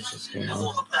message, and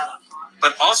we'll hook that up.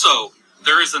 But also,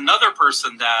 there is another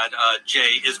person that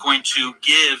Jay is going to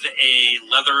give a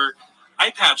leather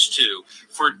eye patch to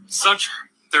for such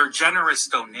their generous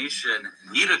donation.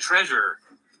 Nita Treasure,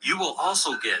 you will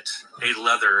also get a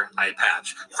leather eye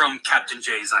patch from Captain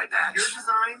Jay's eye patch. Your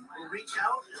design, we'll reach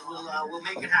out, and we'll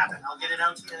make it happen. I'll get it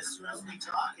out to you as soon as we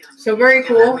talk. So very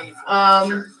cool.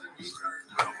 Awesome.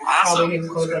 Probably can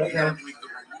close that up now.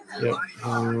 Yep.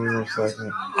 One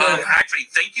second. Actually,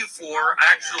 thank you for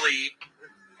actually.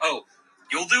 Oh,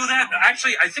 you'll do that?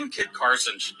 Actually, I think Kid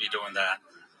Carson should be doing that.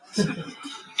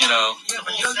 You know,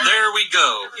 there we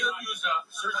go.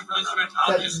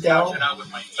 That's Dell.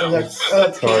 Oh,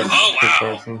 that's Card. Oh, wow.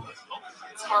 Carson.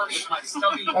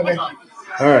 okay.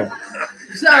 All right.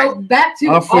 So back to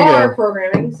Off we our go.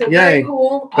 programming. So Yay. very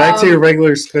cool. Back to your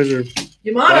regular schedule. Live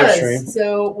Yamadas. stream.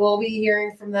 So we'll be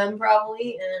hearing from them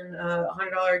probably, and a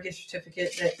 $100 gift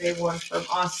certificate that they want from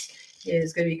us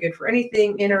is going to be good for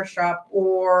anything in our shop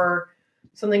or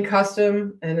something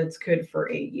custom, and it's good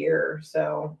for a year.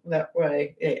 So that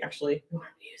way, actually, we want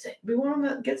to use it. We want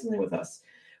them to get something with us.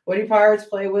 What do pirates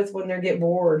play with when they get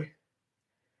bored?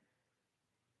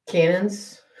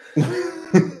 Cannons,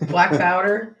 black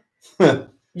powder,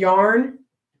 yarn.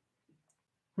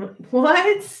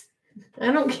 What?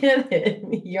 I don't get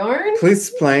it. Yarn? Please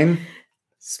explain.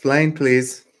 Explain,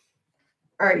 please.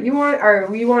 All right, you want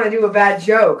to do a bad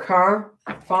joke, huh?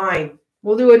 Fine.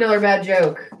 We'll do another bad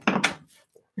joke.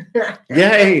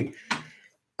 Yay!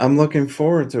 I'm looking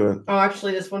forward to it. Oh,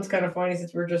 actually, this one's kind of funny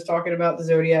since we're just talking about the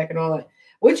zodiac and all that.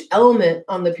 Which element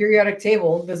on the periodic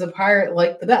table does a pirate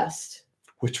like the best?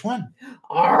 Which one?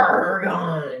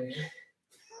 Argon.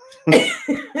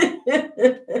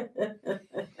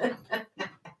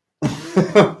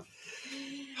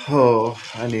 Oh,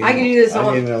 I I can do this all.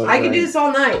 I can do this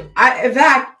all night. In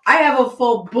fact, I have a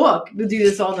full book to do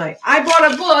this all night. I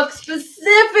bought a book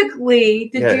specifically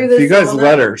to do this. If you guys all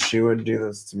let night. her, she would do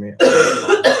this to me.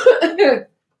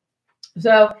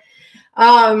 So,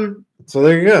 So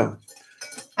there you go.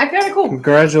 I kind of cool.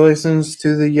 Congratulations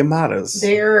to the Yamadas.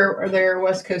 They're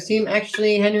West Coast team.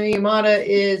 Actually, Henry Yamada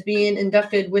is being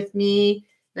inducted with me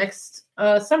next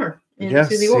summer into Yes,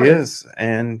 the he order. is,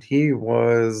 and he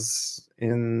was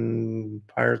in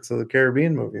Pirates of the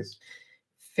Caribbean movies.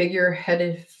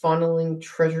 Figure-headed funneling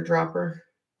treasure dropper.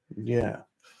 Yeah,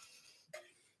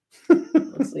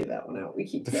 Let's leave that one out. We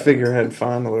keep the that. figurehead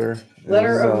fondler.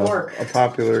 Letter is, of mark. A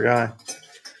popular guy.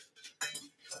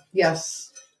 Yes.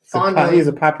 He's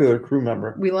a popular crew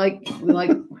member. We like.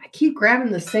 I keep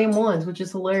grabbing the same ones, which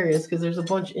is hilarious because there's a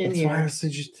bunch in here. Why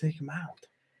did you take them out?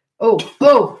 Oh!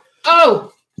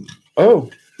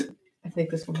 I think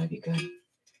this one might be good.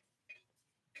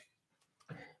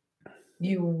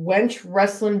 You wench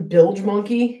wrestling bilge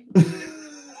monkey.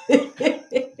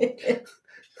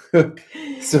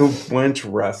 So wench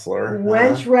wrestler.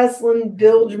 Wench wrestling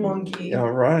bilge monkey.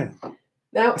 All right.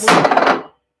 That one.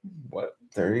 What?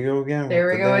 There you go again. There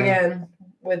we go again.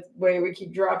 With way we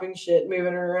keep dropping shit, moving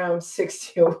it around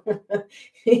 6-2.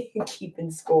 Keeping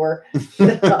score.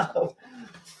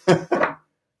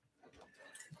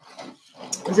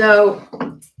 So,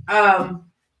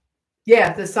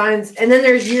 yeah, the signs, and then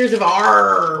there's Years of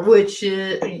Our, which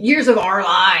is Years of Our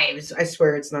Lives. I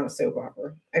swear it's not a soap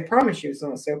opera. I promise you it's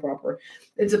not a soap opera.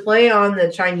 It's a play on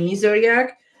the Chinese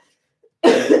zodiac,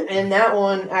 and that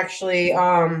one actually,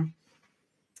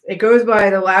 it goes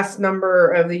by the last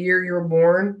number of the year you were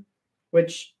born,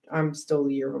 which I'm still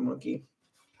the year of a monkey.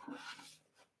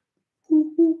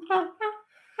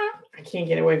 I can't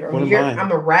get away from it.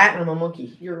 I'm a rat and I'm a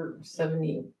monkey. You're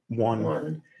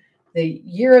 71. The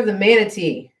year of the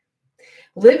manatee.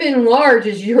 Living large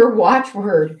is your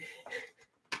watchword.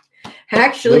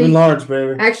 Actually, living large,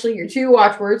 baby. Actually, your 2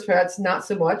 watchwords, perhaps not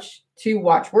so much 2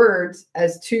 watchwords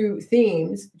as 2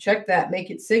 themes. Check that.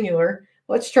 Make it singular.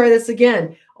 Let's try this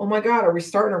again. Oh my God, are we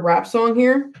starting a rap song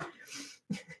here?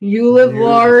 You live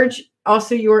large.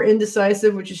 Also, you are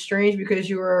indecisive, which is strange because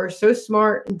you are so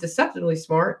smart and deceptively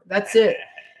smart. That's it.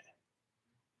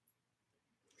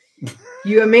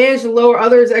 You have managed to lower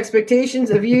others'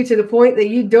 expectations of you to the point that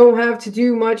you don't have to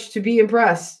do much to be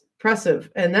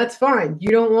impressive. And that's fine. You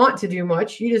don't want to do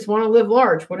much. You just want to live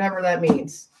large, whatever that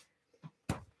means.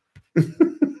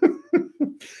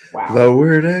 Wow.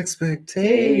 Lowered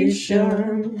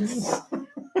expectations.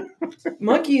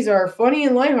 Monkeys are funny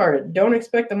and lighthearted. Don't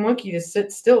expect a monkey to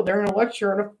sit still during a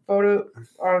lecture on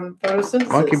photosynthesis.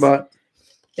 Monkey butt.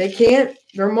 They can't.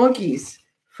 They're monkeys.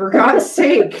 For God's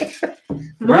sake. For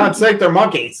God's sake, they're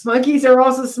monkeys. Monkeys are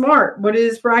also smart, but it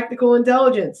is practical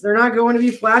intelligence. They're not going to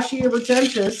be flashy or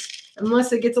pretentious unless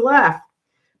they get to laugh.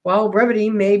 While brevity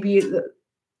may be That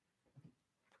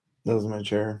was my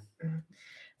chair.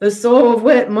 The soul of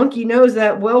wit. Monkey knows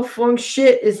that well-flung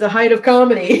shit is the height of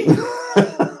comedy.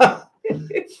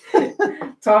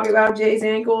 Talk about Jay's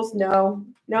ankles? No,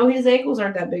 his ankles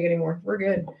aren't that big anymore. We're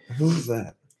good. Who's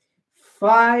that?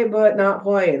 Fly, but not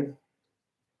playing.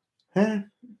 Huh?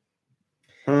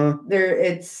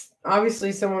 It's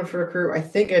obviously someone for the crew. I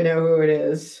think I know who it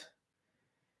is.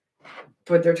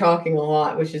 But they're talking a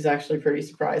lot, which is actually pretty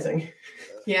surprising.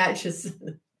 Yeah, it's just...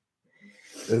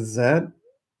 Is that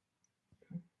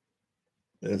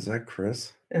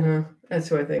Chris? That's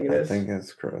who I think it is. I think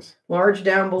it's Chris. Large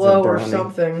down below or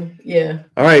something. Yeah.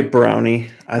 All right, Brownie.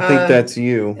 I think that's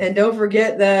you. And don't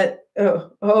forget that.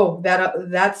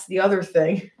 That's the other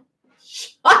thing.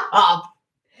 Shut up.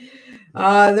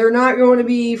 They're not going to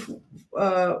be.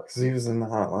 Because he was in the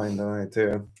hotline tonight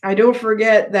too. I don't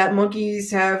forget that monkeys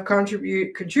have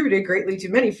contributed greatly to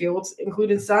many fields,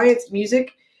 including science,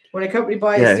 music. When accompanied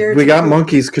by a we got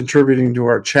monkeys contributing to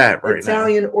our chat right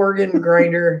Italian organ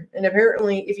grinder, and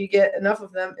apparently, if you get enough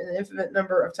of them, an infinite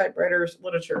number of typewriters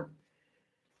literature.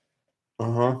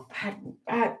 Yep,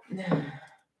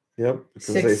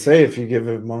 because they say if you give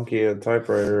a monkey a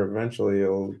typewriter, eventually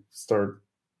it'll start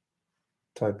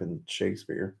typing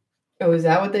Shakespeare. Oh, is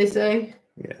that what they say?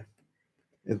 Yeah,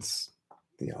 it's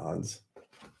the odds.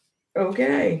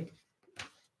 Okay.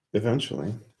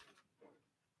 Eventually.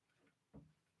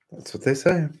 That's what they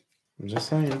say. I'm just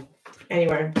saying.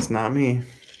 Anyway. It's not me.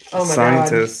 Oh my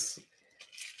Scientists. God.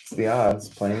 It's the odds.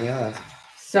 Playing the odds.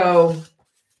 So.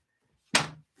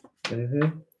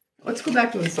 Let's go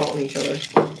back to insulting each other.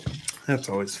 That's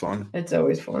always fun. It's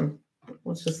always fun.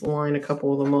 Let's just line a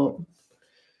couple of them up.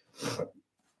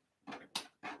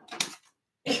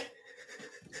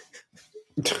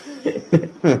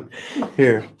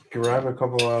 Here. Grab a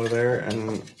couple out of there.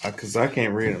 And because I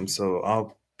can't read them, so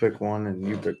I'll pick one and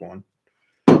you pick one.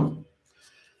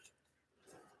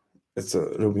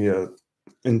 It'll be a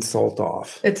insult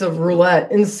off. It's a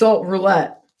roulette. Insult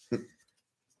roulette.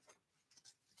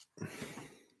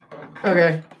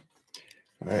 Okay.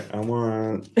 All right, I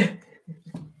want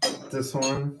this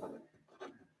one.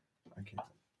 Okay.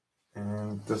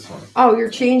 And this one. Oh,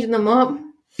 you're changing them up?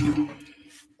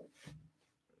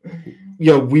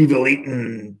 Yo, weevil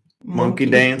eating monkey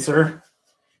dancer.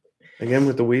 Again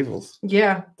with the weevils.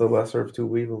 Yeah. The lesser of two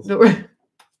weevils.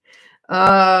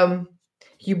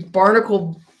 You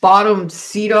barnacle bottomed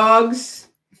sea dogs.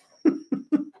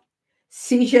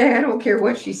 CJ, I don't care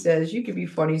what she says. You can be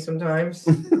funny sometimes.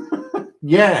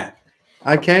 Yeah,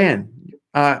 I can.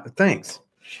 Thanks.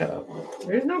 Shut up.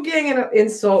 There's no getting in an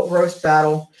insult roast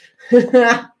battle.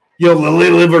 You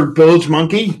lily-livered bilge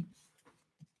monkey.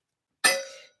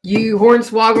 You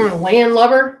hornswoggling land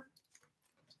lubber.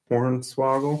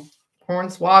 Hornswoggle?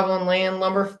 Hornswoggling land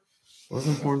lubber.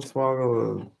 Wasn't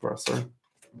Hornswoggle a wrestler?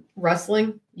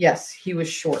 Wrestling? Yes, he was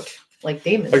short. Like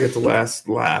Damon. I get the last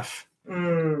laugh.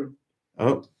 Mm.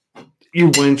 Oh.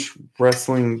 You winch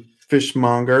wrestling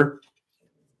fishmonger.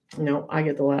 No, I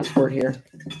get the last word here.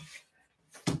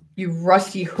 You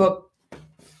rusty hook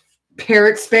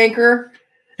parrot spanker.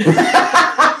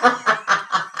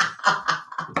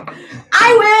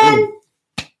 I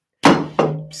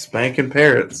win! Spanking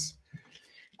parrots.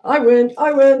 I win.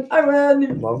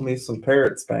 Love me some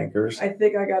parrot spankers. I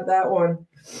think I got that one.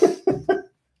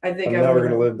 I think I'm never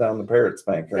going to live down the parrot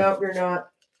spanker. Nope, you're not.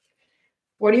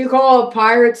 What do you call a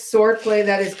pirate's swordplay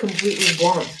that is completely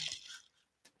blunt?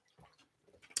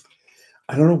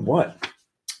 I don't know what.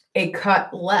 A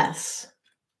cutlass.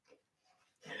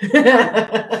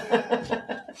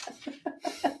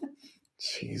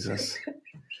 Jesus.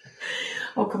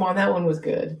 Oh, come on. That one was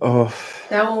good. Oh.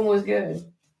 That one was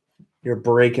good. You're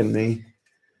breaking me.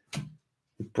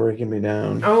 You're breaking me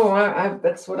down. Oh,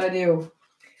 that's what I do.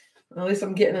 At least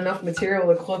I'm getting enough material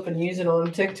to clip and use it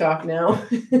on TikTok now.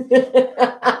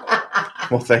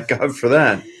 Well, thank God for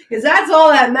that. Because that's all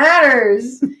that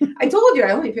matters. I told you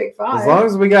I only picked 5. As long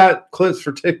as we got clips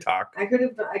for TikTok, I could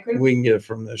have. we can get it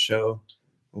from this show.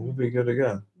 We'll be good to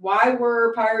go. Why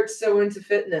were pirates so into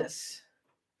fitness?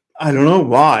 I don't know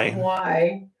why.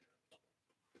 Why?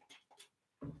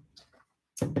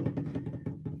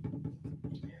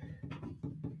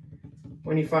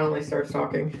 When he finally starts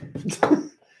talking.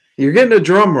 You're getting a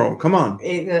drum roll. Come on.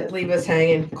 Leave us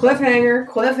hanging. Cliffhanger.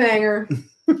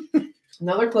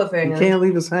 Another cliffhanger. You can't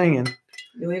leave us hanging.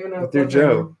 You're leaving a with your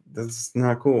joke. That's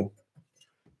not cool.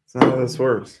 That's not how this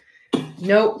works.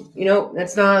 Nope.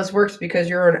 That's not how this works because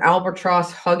you're an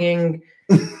albatross hugging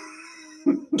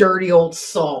dirty old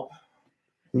salt.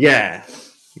 Yeah.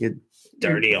 You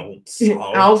dirty old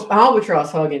salt.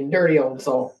 Albatross hugging dirty old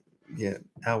salt. Yeah.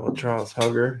 Albatross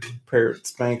hugger. Parrot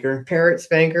spanker.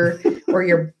 Or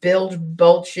your bilge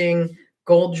belching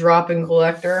gold dropping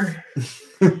collector.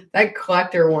 That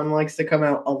collector one likes to come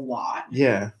out a lot.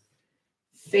 Yeah.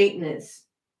 Faintness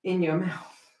in your mouth.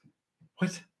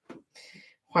 What?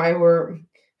 Why were...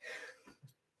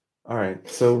 All right.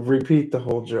 So repeat the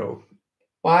whole joke.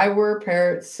 Why were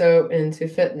parrots so into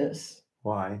fitness?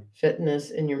 Why? Fitness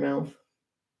in your mouth.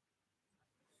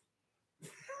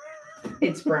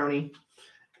 It's Brownie.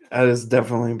 That is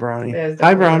definitely Brownie. Definitely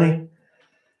Hi, Brownie.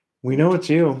 We know it's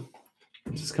you.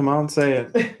 Just come out and say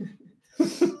it.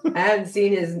 I hadn't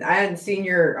seen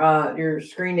your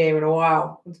screen name in a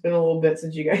while. It's been a little bit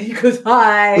since you guys. He goes,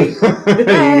 hi.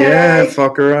 Yeah,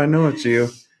 fucker. I know it's you.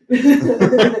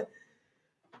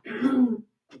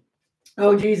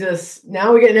 Oh Jesus!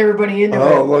 Now we're getting everybody into it.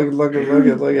 Oh, look!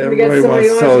 Everybody wants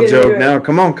to tell a joke now.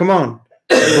 Come on!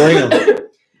 Bring them.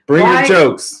 Bring your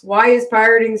jokes. Why is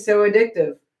pirating so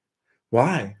addictive?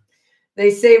 Why? They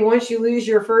say once you lose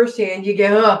your first hand, you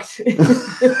get hooked.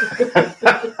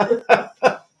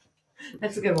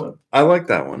 That's a good one. I like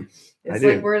that one. It's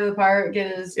like where did the pirate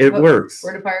get his? It hook? Works.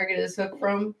 Where did the pirate get his hook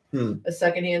from? A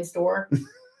secondhand store.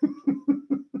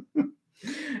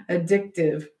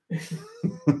 Addictive.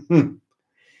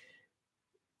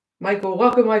 Michael,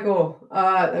 welcome, Michael.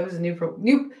 That was a new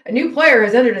player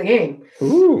has entered the game.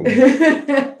 Ooh.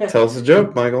 Tell us a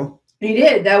joke, Michael. He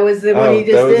did. That was the one he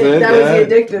just did. That was the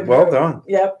addictive. Well joke. Done.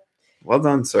 Yep. Well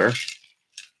done, sir.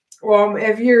 Well,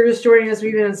 if you're just joining us,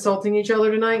 we've been insulting each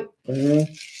other tonight.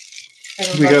 Mm-hmm.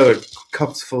 We got a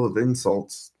cups full of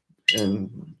insults,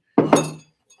 and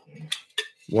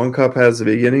one cup has the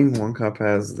beginning, one cup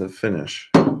has the finish.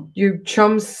 You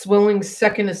chum swilling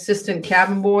second assistant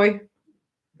cabin boy.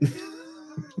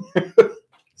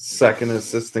 Second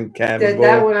assistant cabin boy.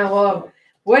 That one I love.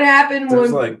 What happened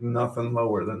There's when... like nothing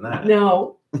lower than that.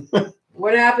 No.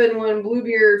 What happened when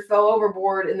Bluebeard fell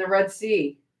overboard in the Red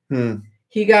Sea?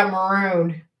 He got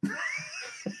marooned.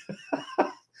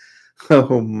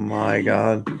 Oh my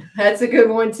God. That's a good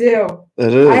one too.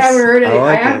 It is. I haven't heard it.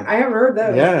 I haven't heard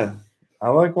those. Yeah. I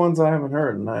like ones I haven't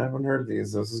heard, and I haven't heard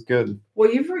these. This is good.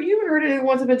 Well, you've heard it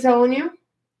once I've been telling you.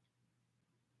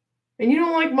 And you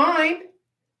don't like mine.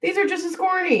 These are just as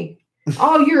corny.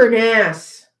 Oh, you're an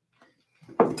ass.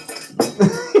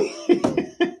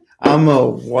 I'm a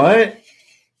what?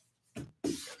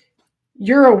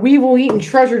 You're a weevil eating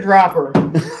treasure dropper.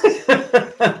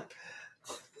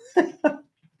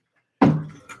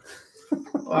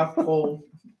 off cold.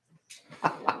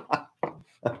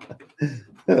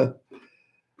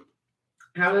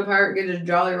 How did the pirate get his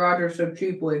Jolly Roger so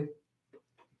cheaply?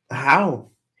 How?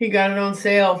 He got it on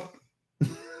sale.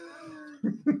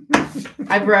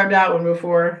 I've grabbed that one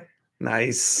before.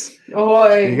 Nice.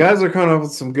 Oh, you guys are coming up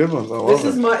with some good ones. I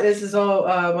love This is all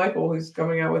Michael who's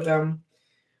coming out with them.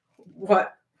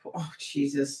 What? Oh,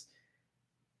 Jesus.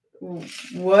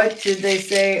 What did they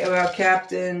say about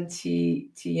Captain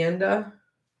Tienda?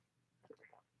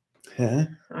 Yeah.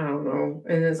 I don't know.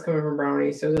 And it's coming from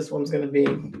Brownie, so this one's going to be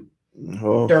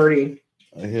Oh, dirty.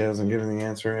 He hasn't given the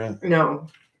answer yet. No.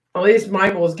 At least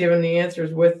Michael's given the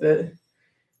answers with it.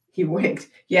 He winked.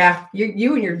 Yeah,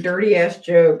 you and your dirty ass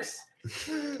jokes.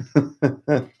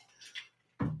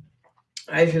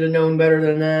 I should have known better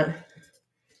than that.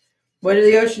 What did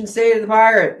the ocean say to the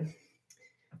pirate?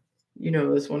 You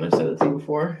know this one. I've said it to you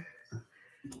before.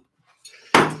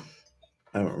 I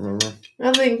don't remember.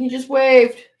 Nothing. He just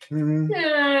waved. Mm-hmm.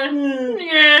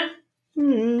 Yeah.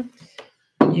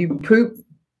 Mm-hmm. You poop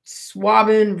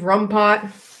swabbing rum pot.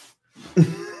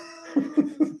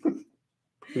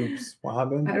 Poop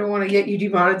swabbing? I don't want to get you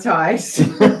demonetized.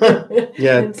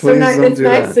 Yeah, please don't do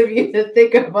that. It's nice of you to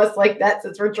think of us like that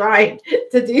since we're trying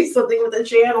to do something with the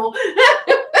channel.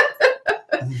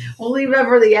 We'll leave that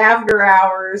for the after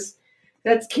hours.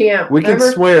 That's camp. We can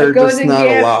swear, just not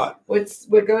camp, a lot.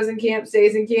 What goes in camp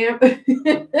stays in camp.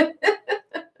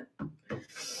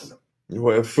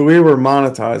 If we were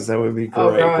monetized, that would be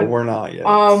great, but we're not yet.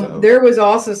 So. There was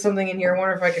also something in here. I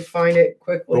wonder if I could find it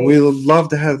quickly. But we would love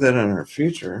to have that in our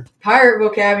future. Pirate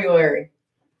vocabulary.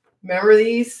 Remember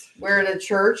these? Where the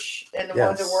church and the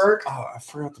ones at work? Oh, I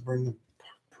forgot to bring the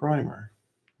primer.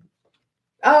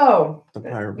 Oh. The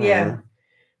pirate primer. Yeah.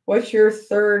 What's your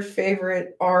third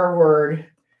favorite R word?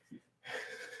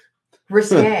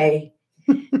 Risque.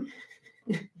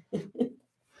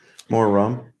 More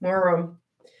rum. More rum.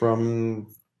 Rum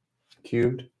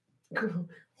cubed.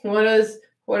 What does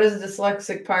a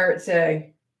dyslexic pirate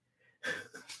say?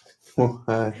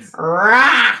 What?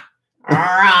 Rah! Rah!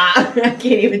 I can't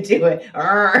even do it.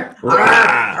 Rah!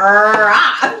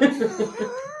 Rah!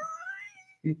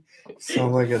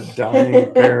 Sound like a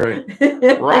dying parrot.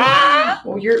 Rah!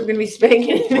 Well, you're going to be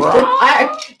spanking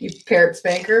it. You parrot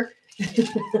spanker.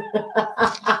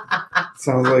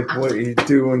 Sounds like what you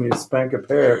do when you spank a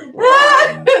parrot. Rah!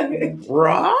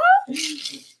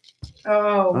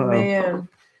 Oh, man.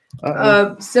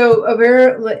 So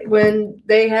apparently when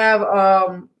they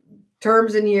have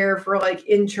terms in here for like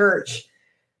in church,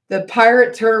 the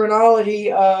pirate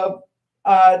terminology of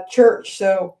church.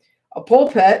 So a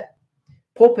pulpit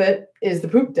is the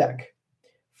poop deck.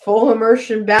 Full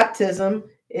immersion baptism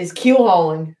is keel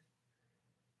hauling.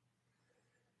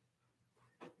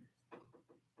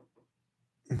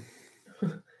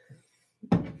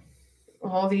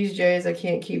 All these J's, I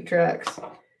can't keep tracks.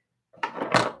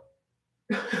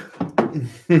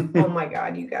 Oh my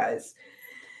God, you guys.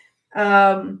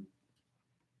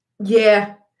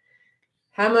 Yeah.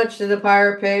 How much did the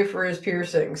pirate pay for his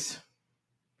piercings?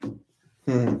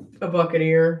 A bucket a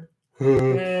year.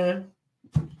 Yeah.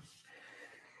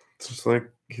 Just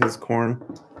like his corn.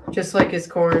 Just like his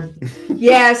corn.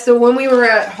 Yeah, so when we were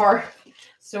at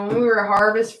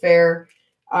Harvest Fair,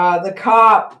 the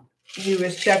cop who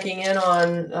was checking in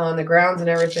on the grounds and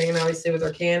everything, and obviously with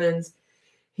our cannons,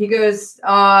 he goes,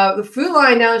 the food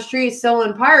line down the street is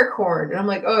selling pirate corn. And I'm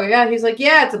like, oh yeah. He's like,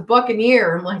 yeah, it's a buck a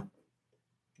year. I'm like,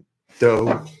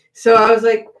 dope. So I was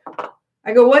like,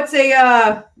 I go, what's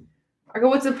a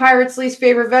pirate's least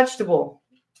favorite vegetable?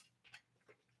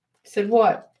 He said,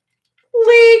 what?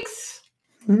 Leeks.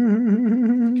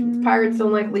 Pirates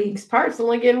don't like leeks. Pirates don't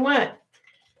like getting wet.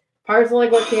 Pirates don't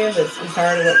like wet canvas. I'm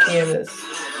tired of wet canvas.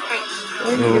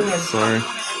 What are you doing? Sorry. I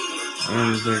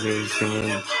didn't think it was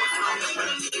gonna.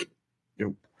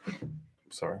 Nope.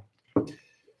 Sorry.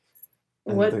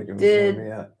 What did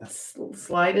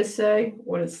Slidus say?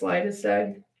 What did Slidus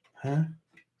say? Huh?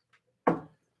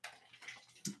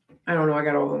 I don't know. I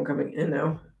got all of them coming in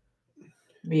now.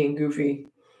 Being goofy.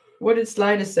 What did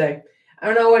Slidus say? I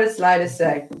don't know. What did Slidus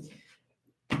say?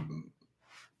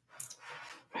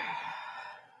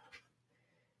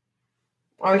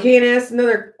 I can't ask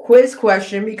another quiz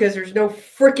question because there's no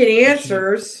freaking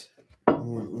answers.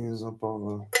 Use up all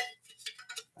the.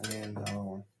 I need another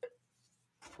one.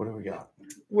 What do we got?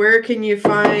 Where can you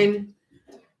find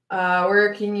a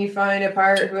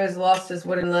pirate who has lost his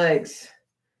wooden legs?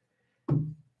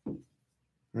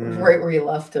 Right where you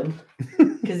left him,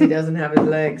 because he doesn't have his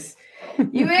legs.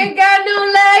 You ain't got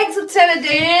no legs, Lieutenant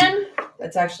Dan.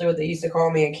 That's actually what they used to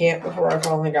call me at camp before I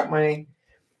finally got my.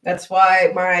 That's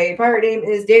why my pirate name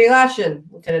is Danny Lashing,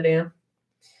 Lieutenant Dan.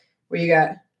 What you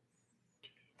got?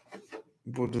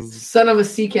 What is? Son of a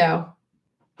sea cow.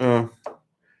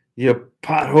 You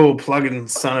pothole plugging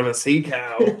son of a sea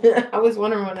cow. I was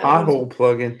wondering what that Pothole was.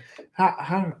 plugging.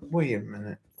 How? Wait a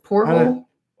minute. Porthole?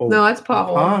 Oh, No, that's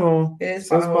pothole. Pothole. It is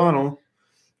Says pothole. pothole.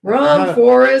 Rum,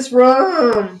 Forrest,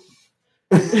 rum.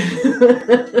 I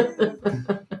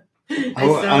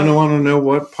don't want to know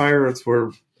what pirates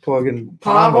were plugging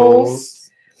potholes.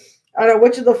 I don't know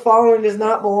which of the following does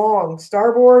not belong.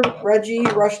 Starboard, Reggie,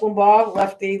 Rush Limbaugh,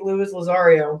 Lefty, Louis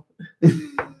Lazario.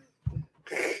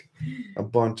 A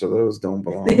bunch of those don't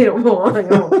belong. They don't belong. I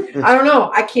don't know.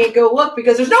 I can't go look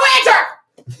because there's no answer.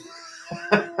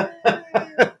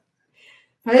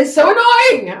 That is so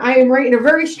annoying. I am writing a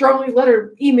very strongly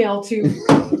lettered email to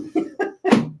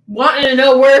wanting to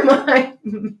know where my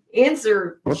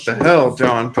answer. What the hell,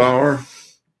 John Power?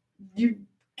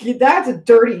 That's a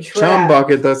dirty trap. Chum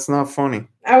bucket, that's not funny.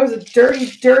 That was a dirty,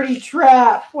 dirty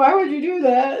trap. Why would you do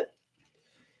that?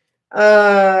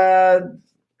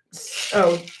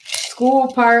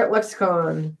 School pirate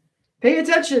lexicon. Pay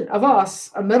attention of us.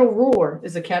 A metal ruler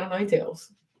is a cat o' nine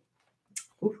tails.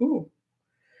 Woohoo.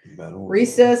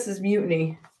 Recess is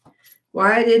mutiny.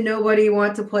 Why did nobody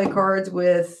want to play cards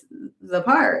with the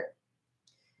pirate?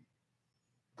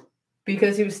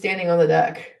 Because he was standing on the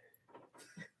deck.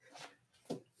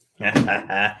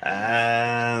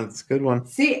 That's a good one.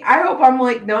 See, I hope I'm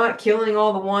like not killing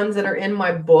all the ones that are in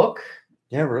my book.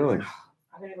 Yeah, really.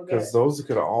 I'm gonna go get Because it. those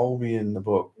could all be in the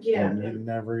book. Yeah. And you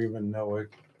never even know it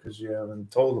because you haven't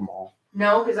told them all.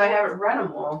 No, because I haven't read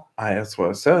them all. That's what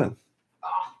I said.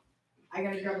 Oh, I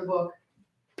gotta grab the book.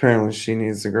 Apparently she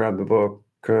needs to grab the book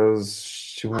because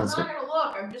she I'm wants not to. gonna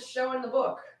look. I'm just showing the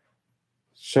book.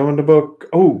 Showing the book.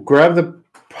 Oh, grab the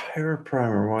pirate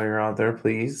primer while you're out there,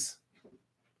 please.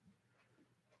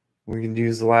 We can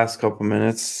use the last couple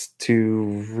minutes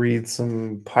to read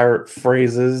some pirate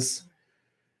phrases.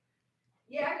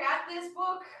 Yeah, I got this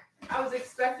book. I was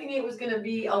expecting it was going to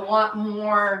be a lot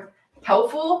more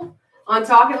helpful on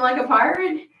talking like a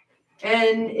pirate,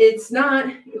 and it's not.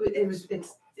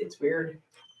 It's weird.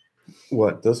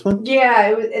 What, this one?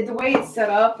 Yeah, the way it's set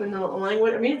up and the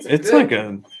language. I mean, it's good. Like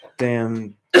a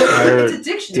damn pirate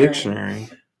it's a dictionary.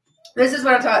 This is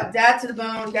what I taught. Dad to the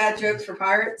bone. Dad jokes for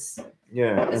pirates.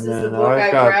 Yeah, This and is the then book I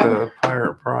I got grabbed. the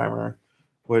pirate primer,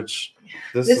 which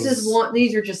this is one.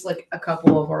 These are just like a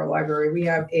couple of our library. We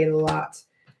have a lot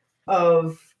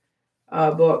of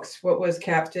books. What was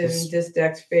Captain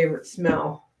Disdeck's favorite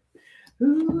smell?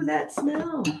 Ooh, that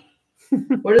smell.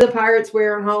 What do the pirates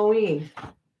wear on Halloween?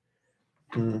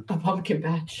 A pumpkin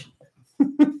patch.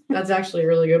 That's actually a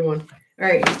really good one. All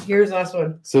right, here's the last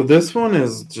one. So this one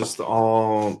is just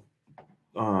all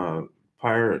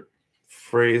pirate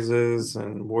phrases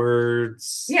and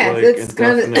words, yeah, like and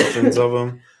definitions of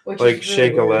them, like really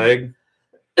shake a leg.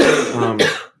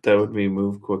 That would be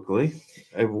move quickly,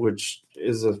 which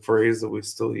is a phrase that we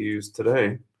still use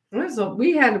today.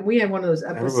 We had one of those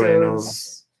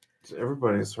episodes.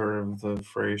 Everybody's heard of the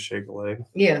phrase "shake a leg."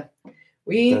 Yeah,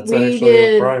 That's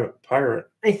actually a pirate.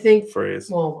 I think phrase.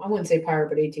 Well, I wouldn't say pirate,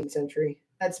 but 18th century.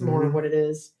 That's more what it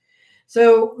is.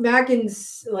 So back in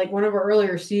like one of our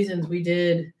earlier seasons, we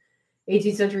did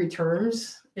 18th century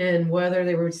terms and whether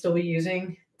they would still be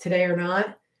using today or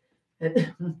not.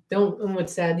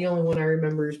 What's sad, the only one I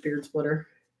remember is beard splitter.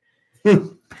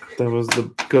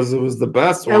 Because it was the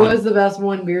best one. That was the best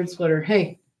one, beard splitter.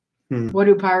 Hey, what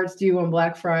do pirates do on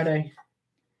Black Friday?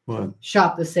 What?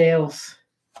 Shop the sales.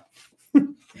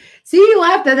 See, you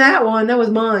laughed at that one. That was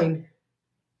mine.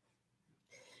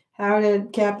 How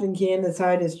did Captain Candace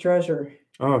hide his treasure?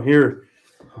 Oh, here's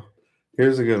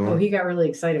a good one. Oh, he got really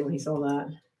excited when he saw that.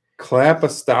 Clap a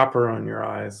stopper on your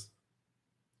eyes.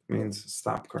 Means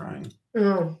stop crying.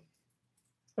 Oh,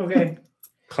 okay.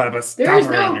 Clap a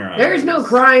stopper on your eyes. There's no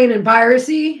crying in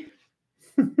piracy.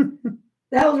 That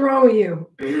was wrong with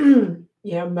you.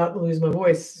 Yeah, I'm about to lose my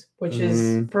voice, which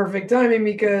is perfect timing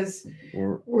because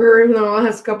we're in the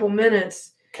last couple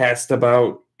minutes. Cast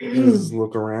about is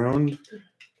look around.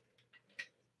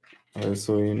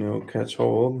 So you know, catch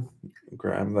hold.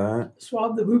 Grab that.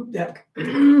 Swab the hoop deck.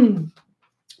 Whew.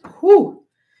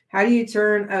 How do you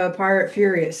turn a pirate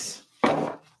furious?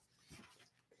 I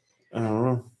don't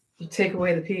know. You take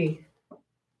away the P.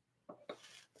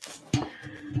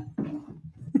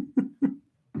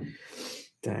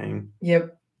 Dang.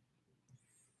 Yep.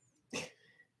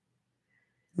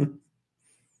 Get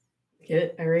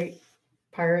it? Irate.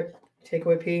 Pirate. Take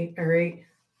away P. Irate.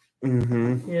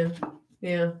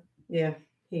 Yeah.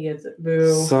 He gets it.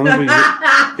 Boo.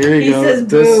 Here you go. Says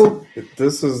boo.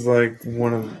 This is like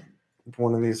one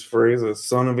of these phrases.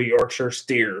 Son of a Yorkshire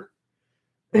steer.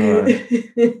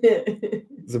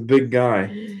 He's a big guy.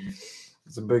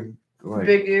 He's a big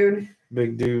dude.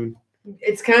 Big dude.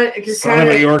 It's kind of Son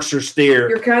of a Yorkshire steer.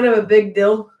 You're kind of a big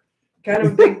deal. Kind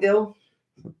of a big deal.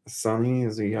 Sonny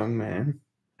is a young man.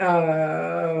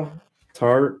 Tari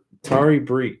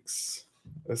Breeks,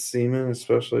 a seaman,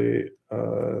 especially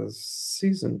a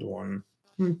seasoned one.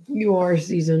 You are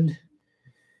seasoned.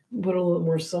 Put a little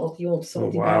more salt. You old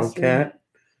salty wildcat. bastard.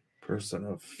 Person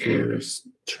of fierce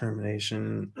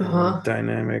determination and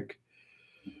dynamic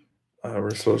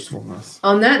resourcefulness.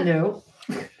 On that note,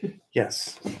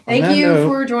 yes. Thank you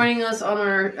for joining us on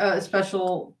our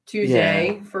special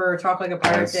Tuesday for Talk Like a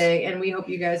Pirate Day, and we hope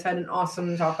you guys had an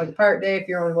awesome Talk Like a Pirate Day. If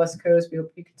you're on the West Coast, we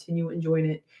hope you continue enjoying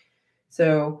it.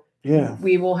 So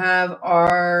we will have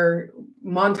our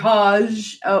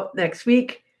montage up next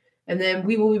week. And then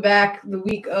we will be back the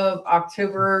week of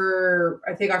October.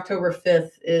 I think October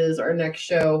 5th is our next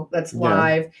show that's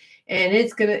live. And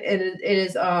it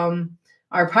is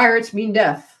our Pirates Mean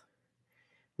Death.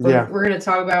 We're gonna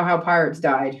talk about how pirates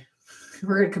died.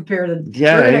 We're gonna compare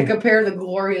the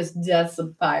glorious deaths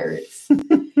of pirates.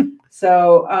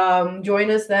 So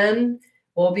join us then.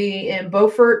 We'll be in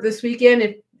Beaufort this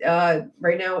weekend.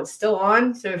 Right now it's still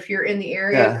on. So if you're in the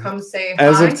area, come say hi.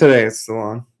 As of today, it's still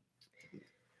on.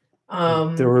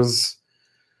 There was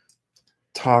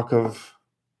talk of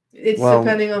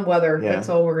depending on weather. That's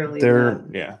all we're gonna leave.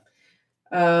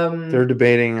 They're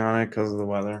debating on it because of the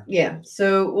weather. Yeah.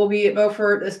 So we'll be at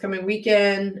Beaufort this coming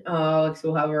weekend. So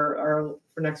we'll have our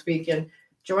for next weekend.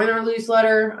 Join our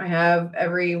newsletter. I have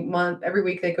every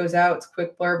week that goes out. It's a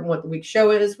quick blurb on what the week's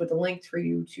show is with the links for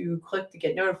you to click to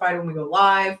get notified when we go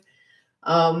live.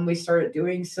 We started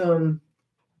doing some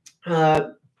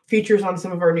features on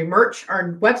some of our new merch.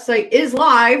 Our website is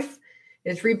live.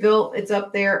 It's rebuilt. It's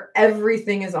up there.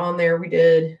 Everything is on there. We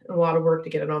did a lot of work to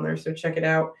get it on there. So check it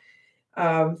out.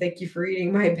 Thank you for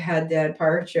reading my bad dad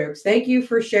pirate jokes. Thank you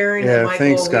for sharing that, Michael.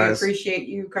 Thanks, guys. We appreciate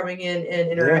you coming in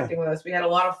and interacting with us. We had a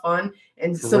lot of fun,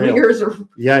 and some of yours are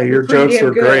your jokes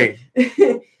were great.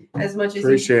 As much as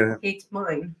appreciate he hates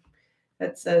mine.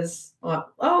 That says,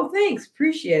 "Oh, thanks,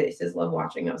 appreciate it." He says, "Love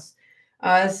watching us."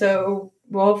 So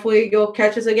hopefully you'll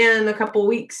catch us again in a couple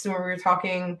weeks when we're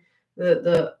talking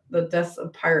the deaths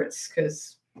of pirates,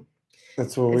 because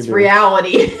that's what it's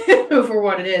reality for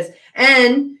what it is.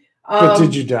 And but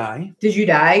did you die? Did you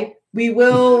die? We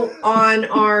will on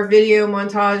our video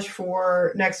montage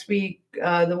for next week,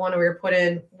 the one that we were put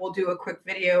in. We'll do a quick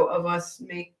video of us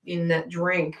making that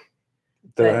drink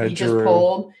that he just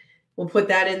pulled. We'll put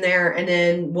that in there, and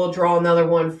then we'll draw another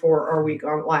one for our week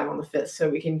on live on the 5th, so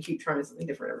we can keep trying something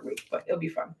different every week. But it'll be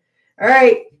fun. All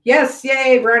right. Yes.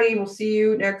 Yay, Brownie. We'll see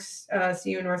you next.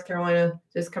 See you in North Carolina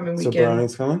this coming weekend. So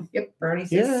Brownie's coming? Yep. Brownie's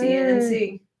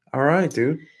CNNC. All right,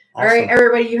 dude. Awesome. All right,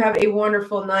 everybody. You have a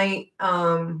wonderful night.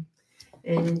 And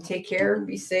take care.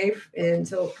 Be safe.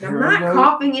 Until I'm not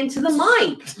coughing into the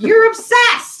mic. You're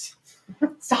obsessed.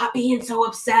 Stop being so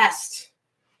obsessed.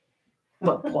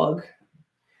 Butt plug.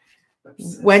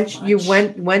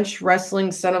 Wench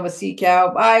wrestling son of a sea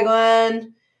cow. Bye,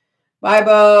 Glenn. Bye,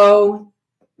 Bo.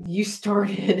 You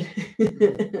started. All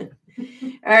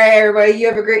right, everybody. You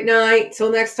have a great night.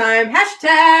 Till next time. #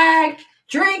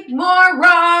 drink more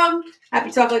rum.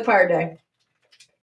 Happy Talk Like Pirate Day.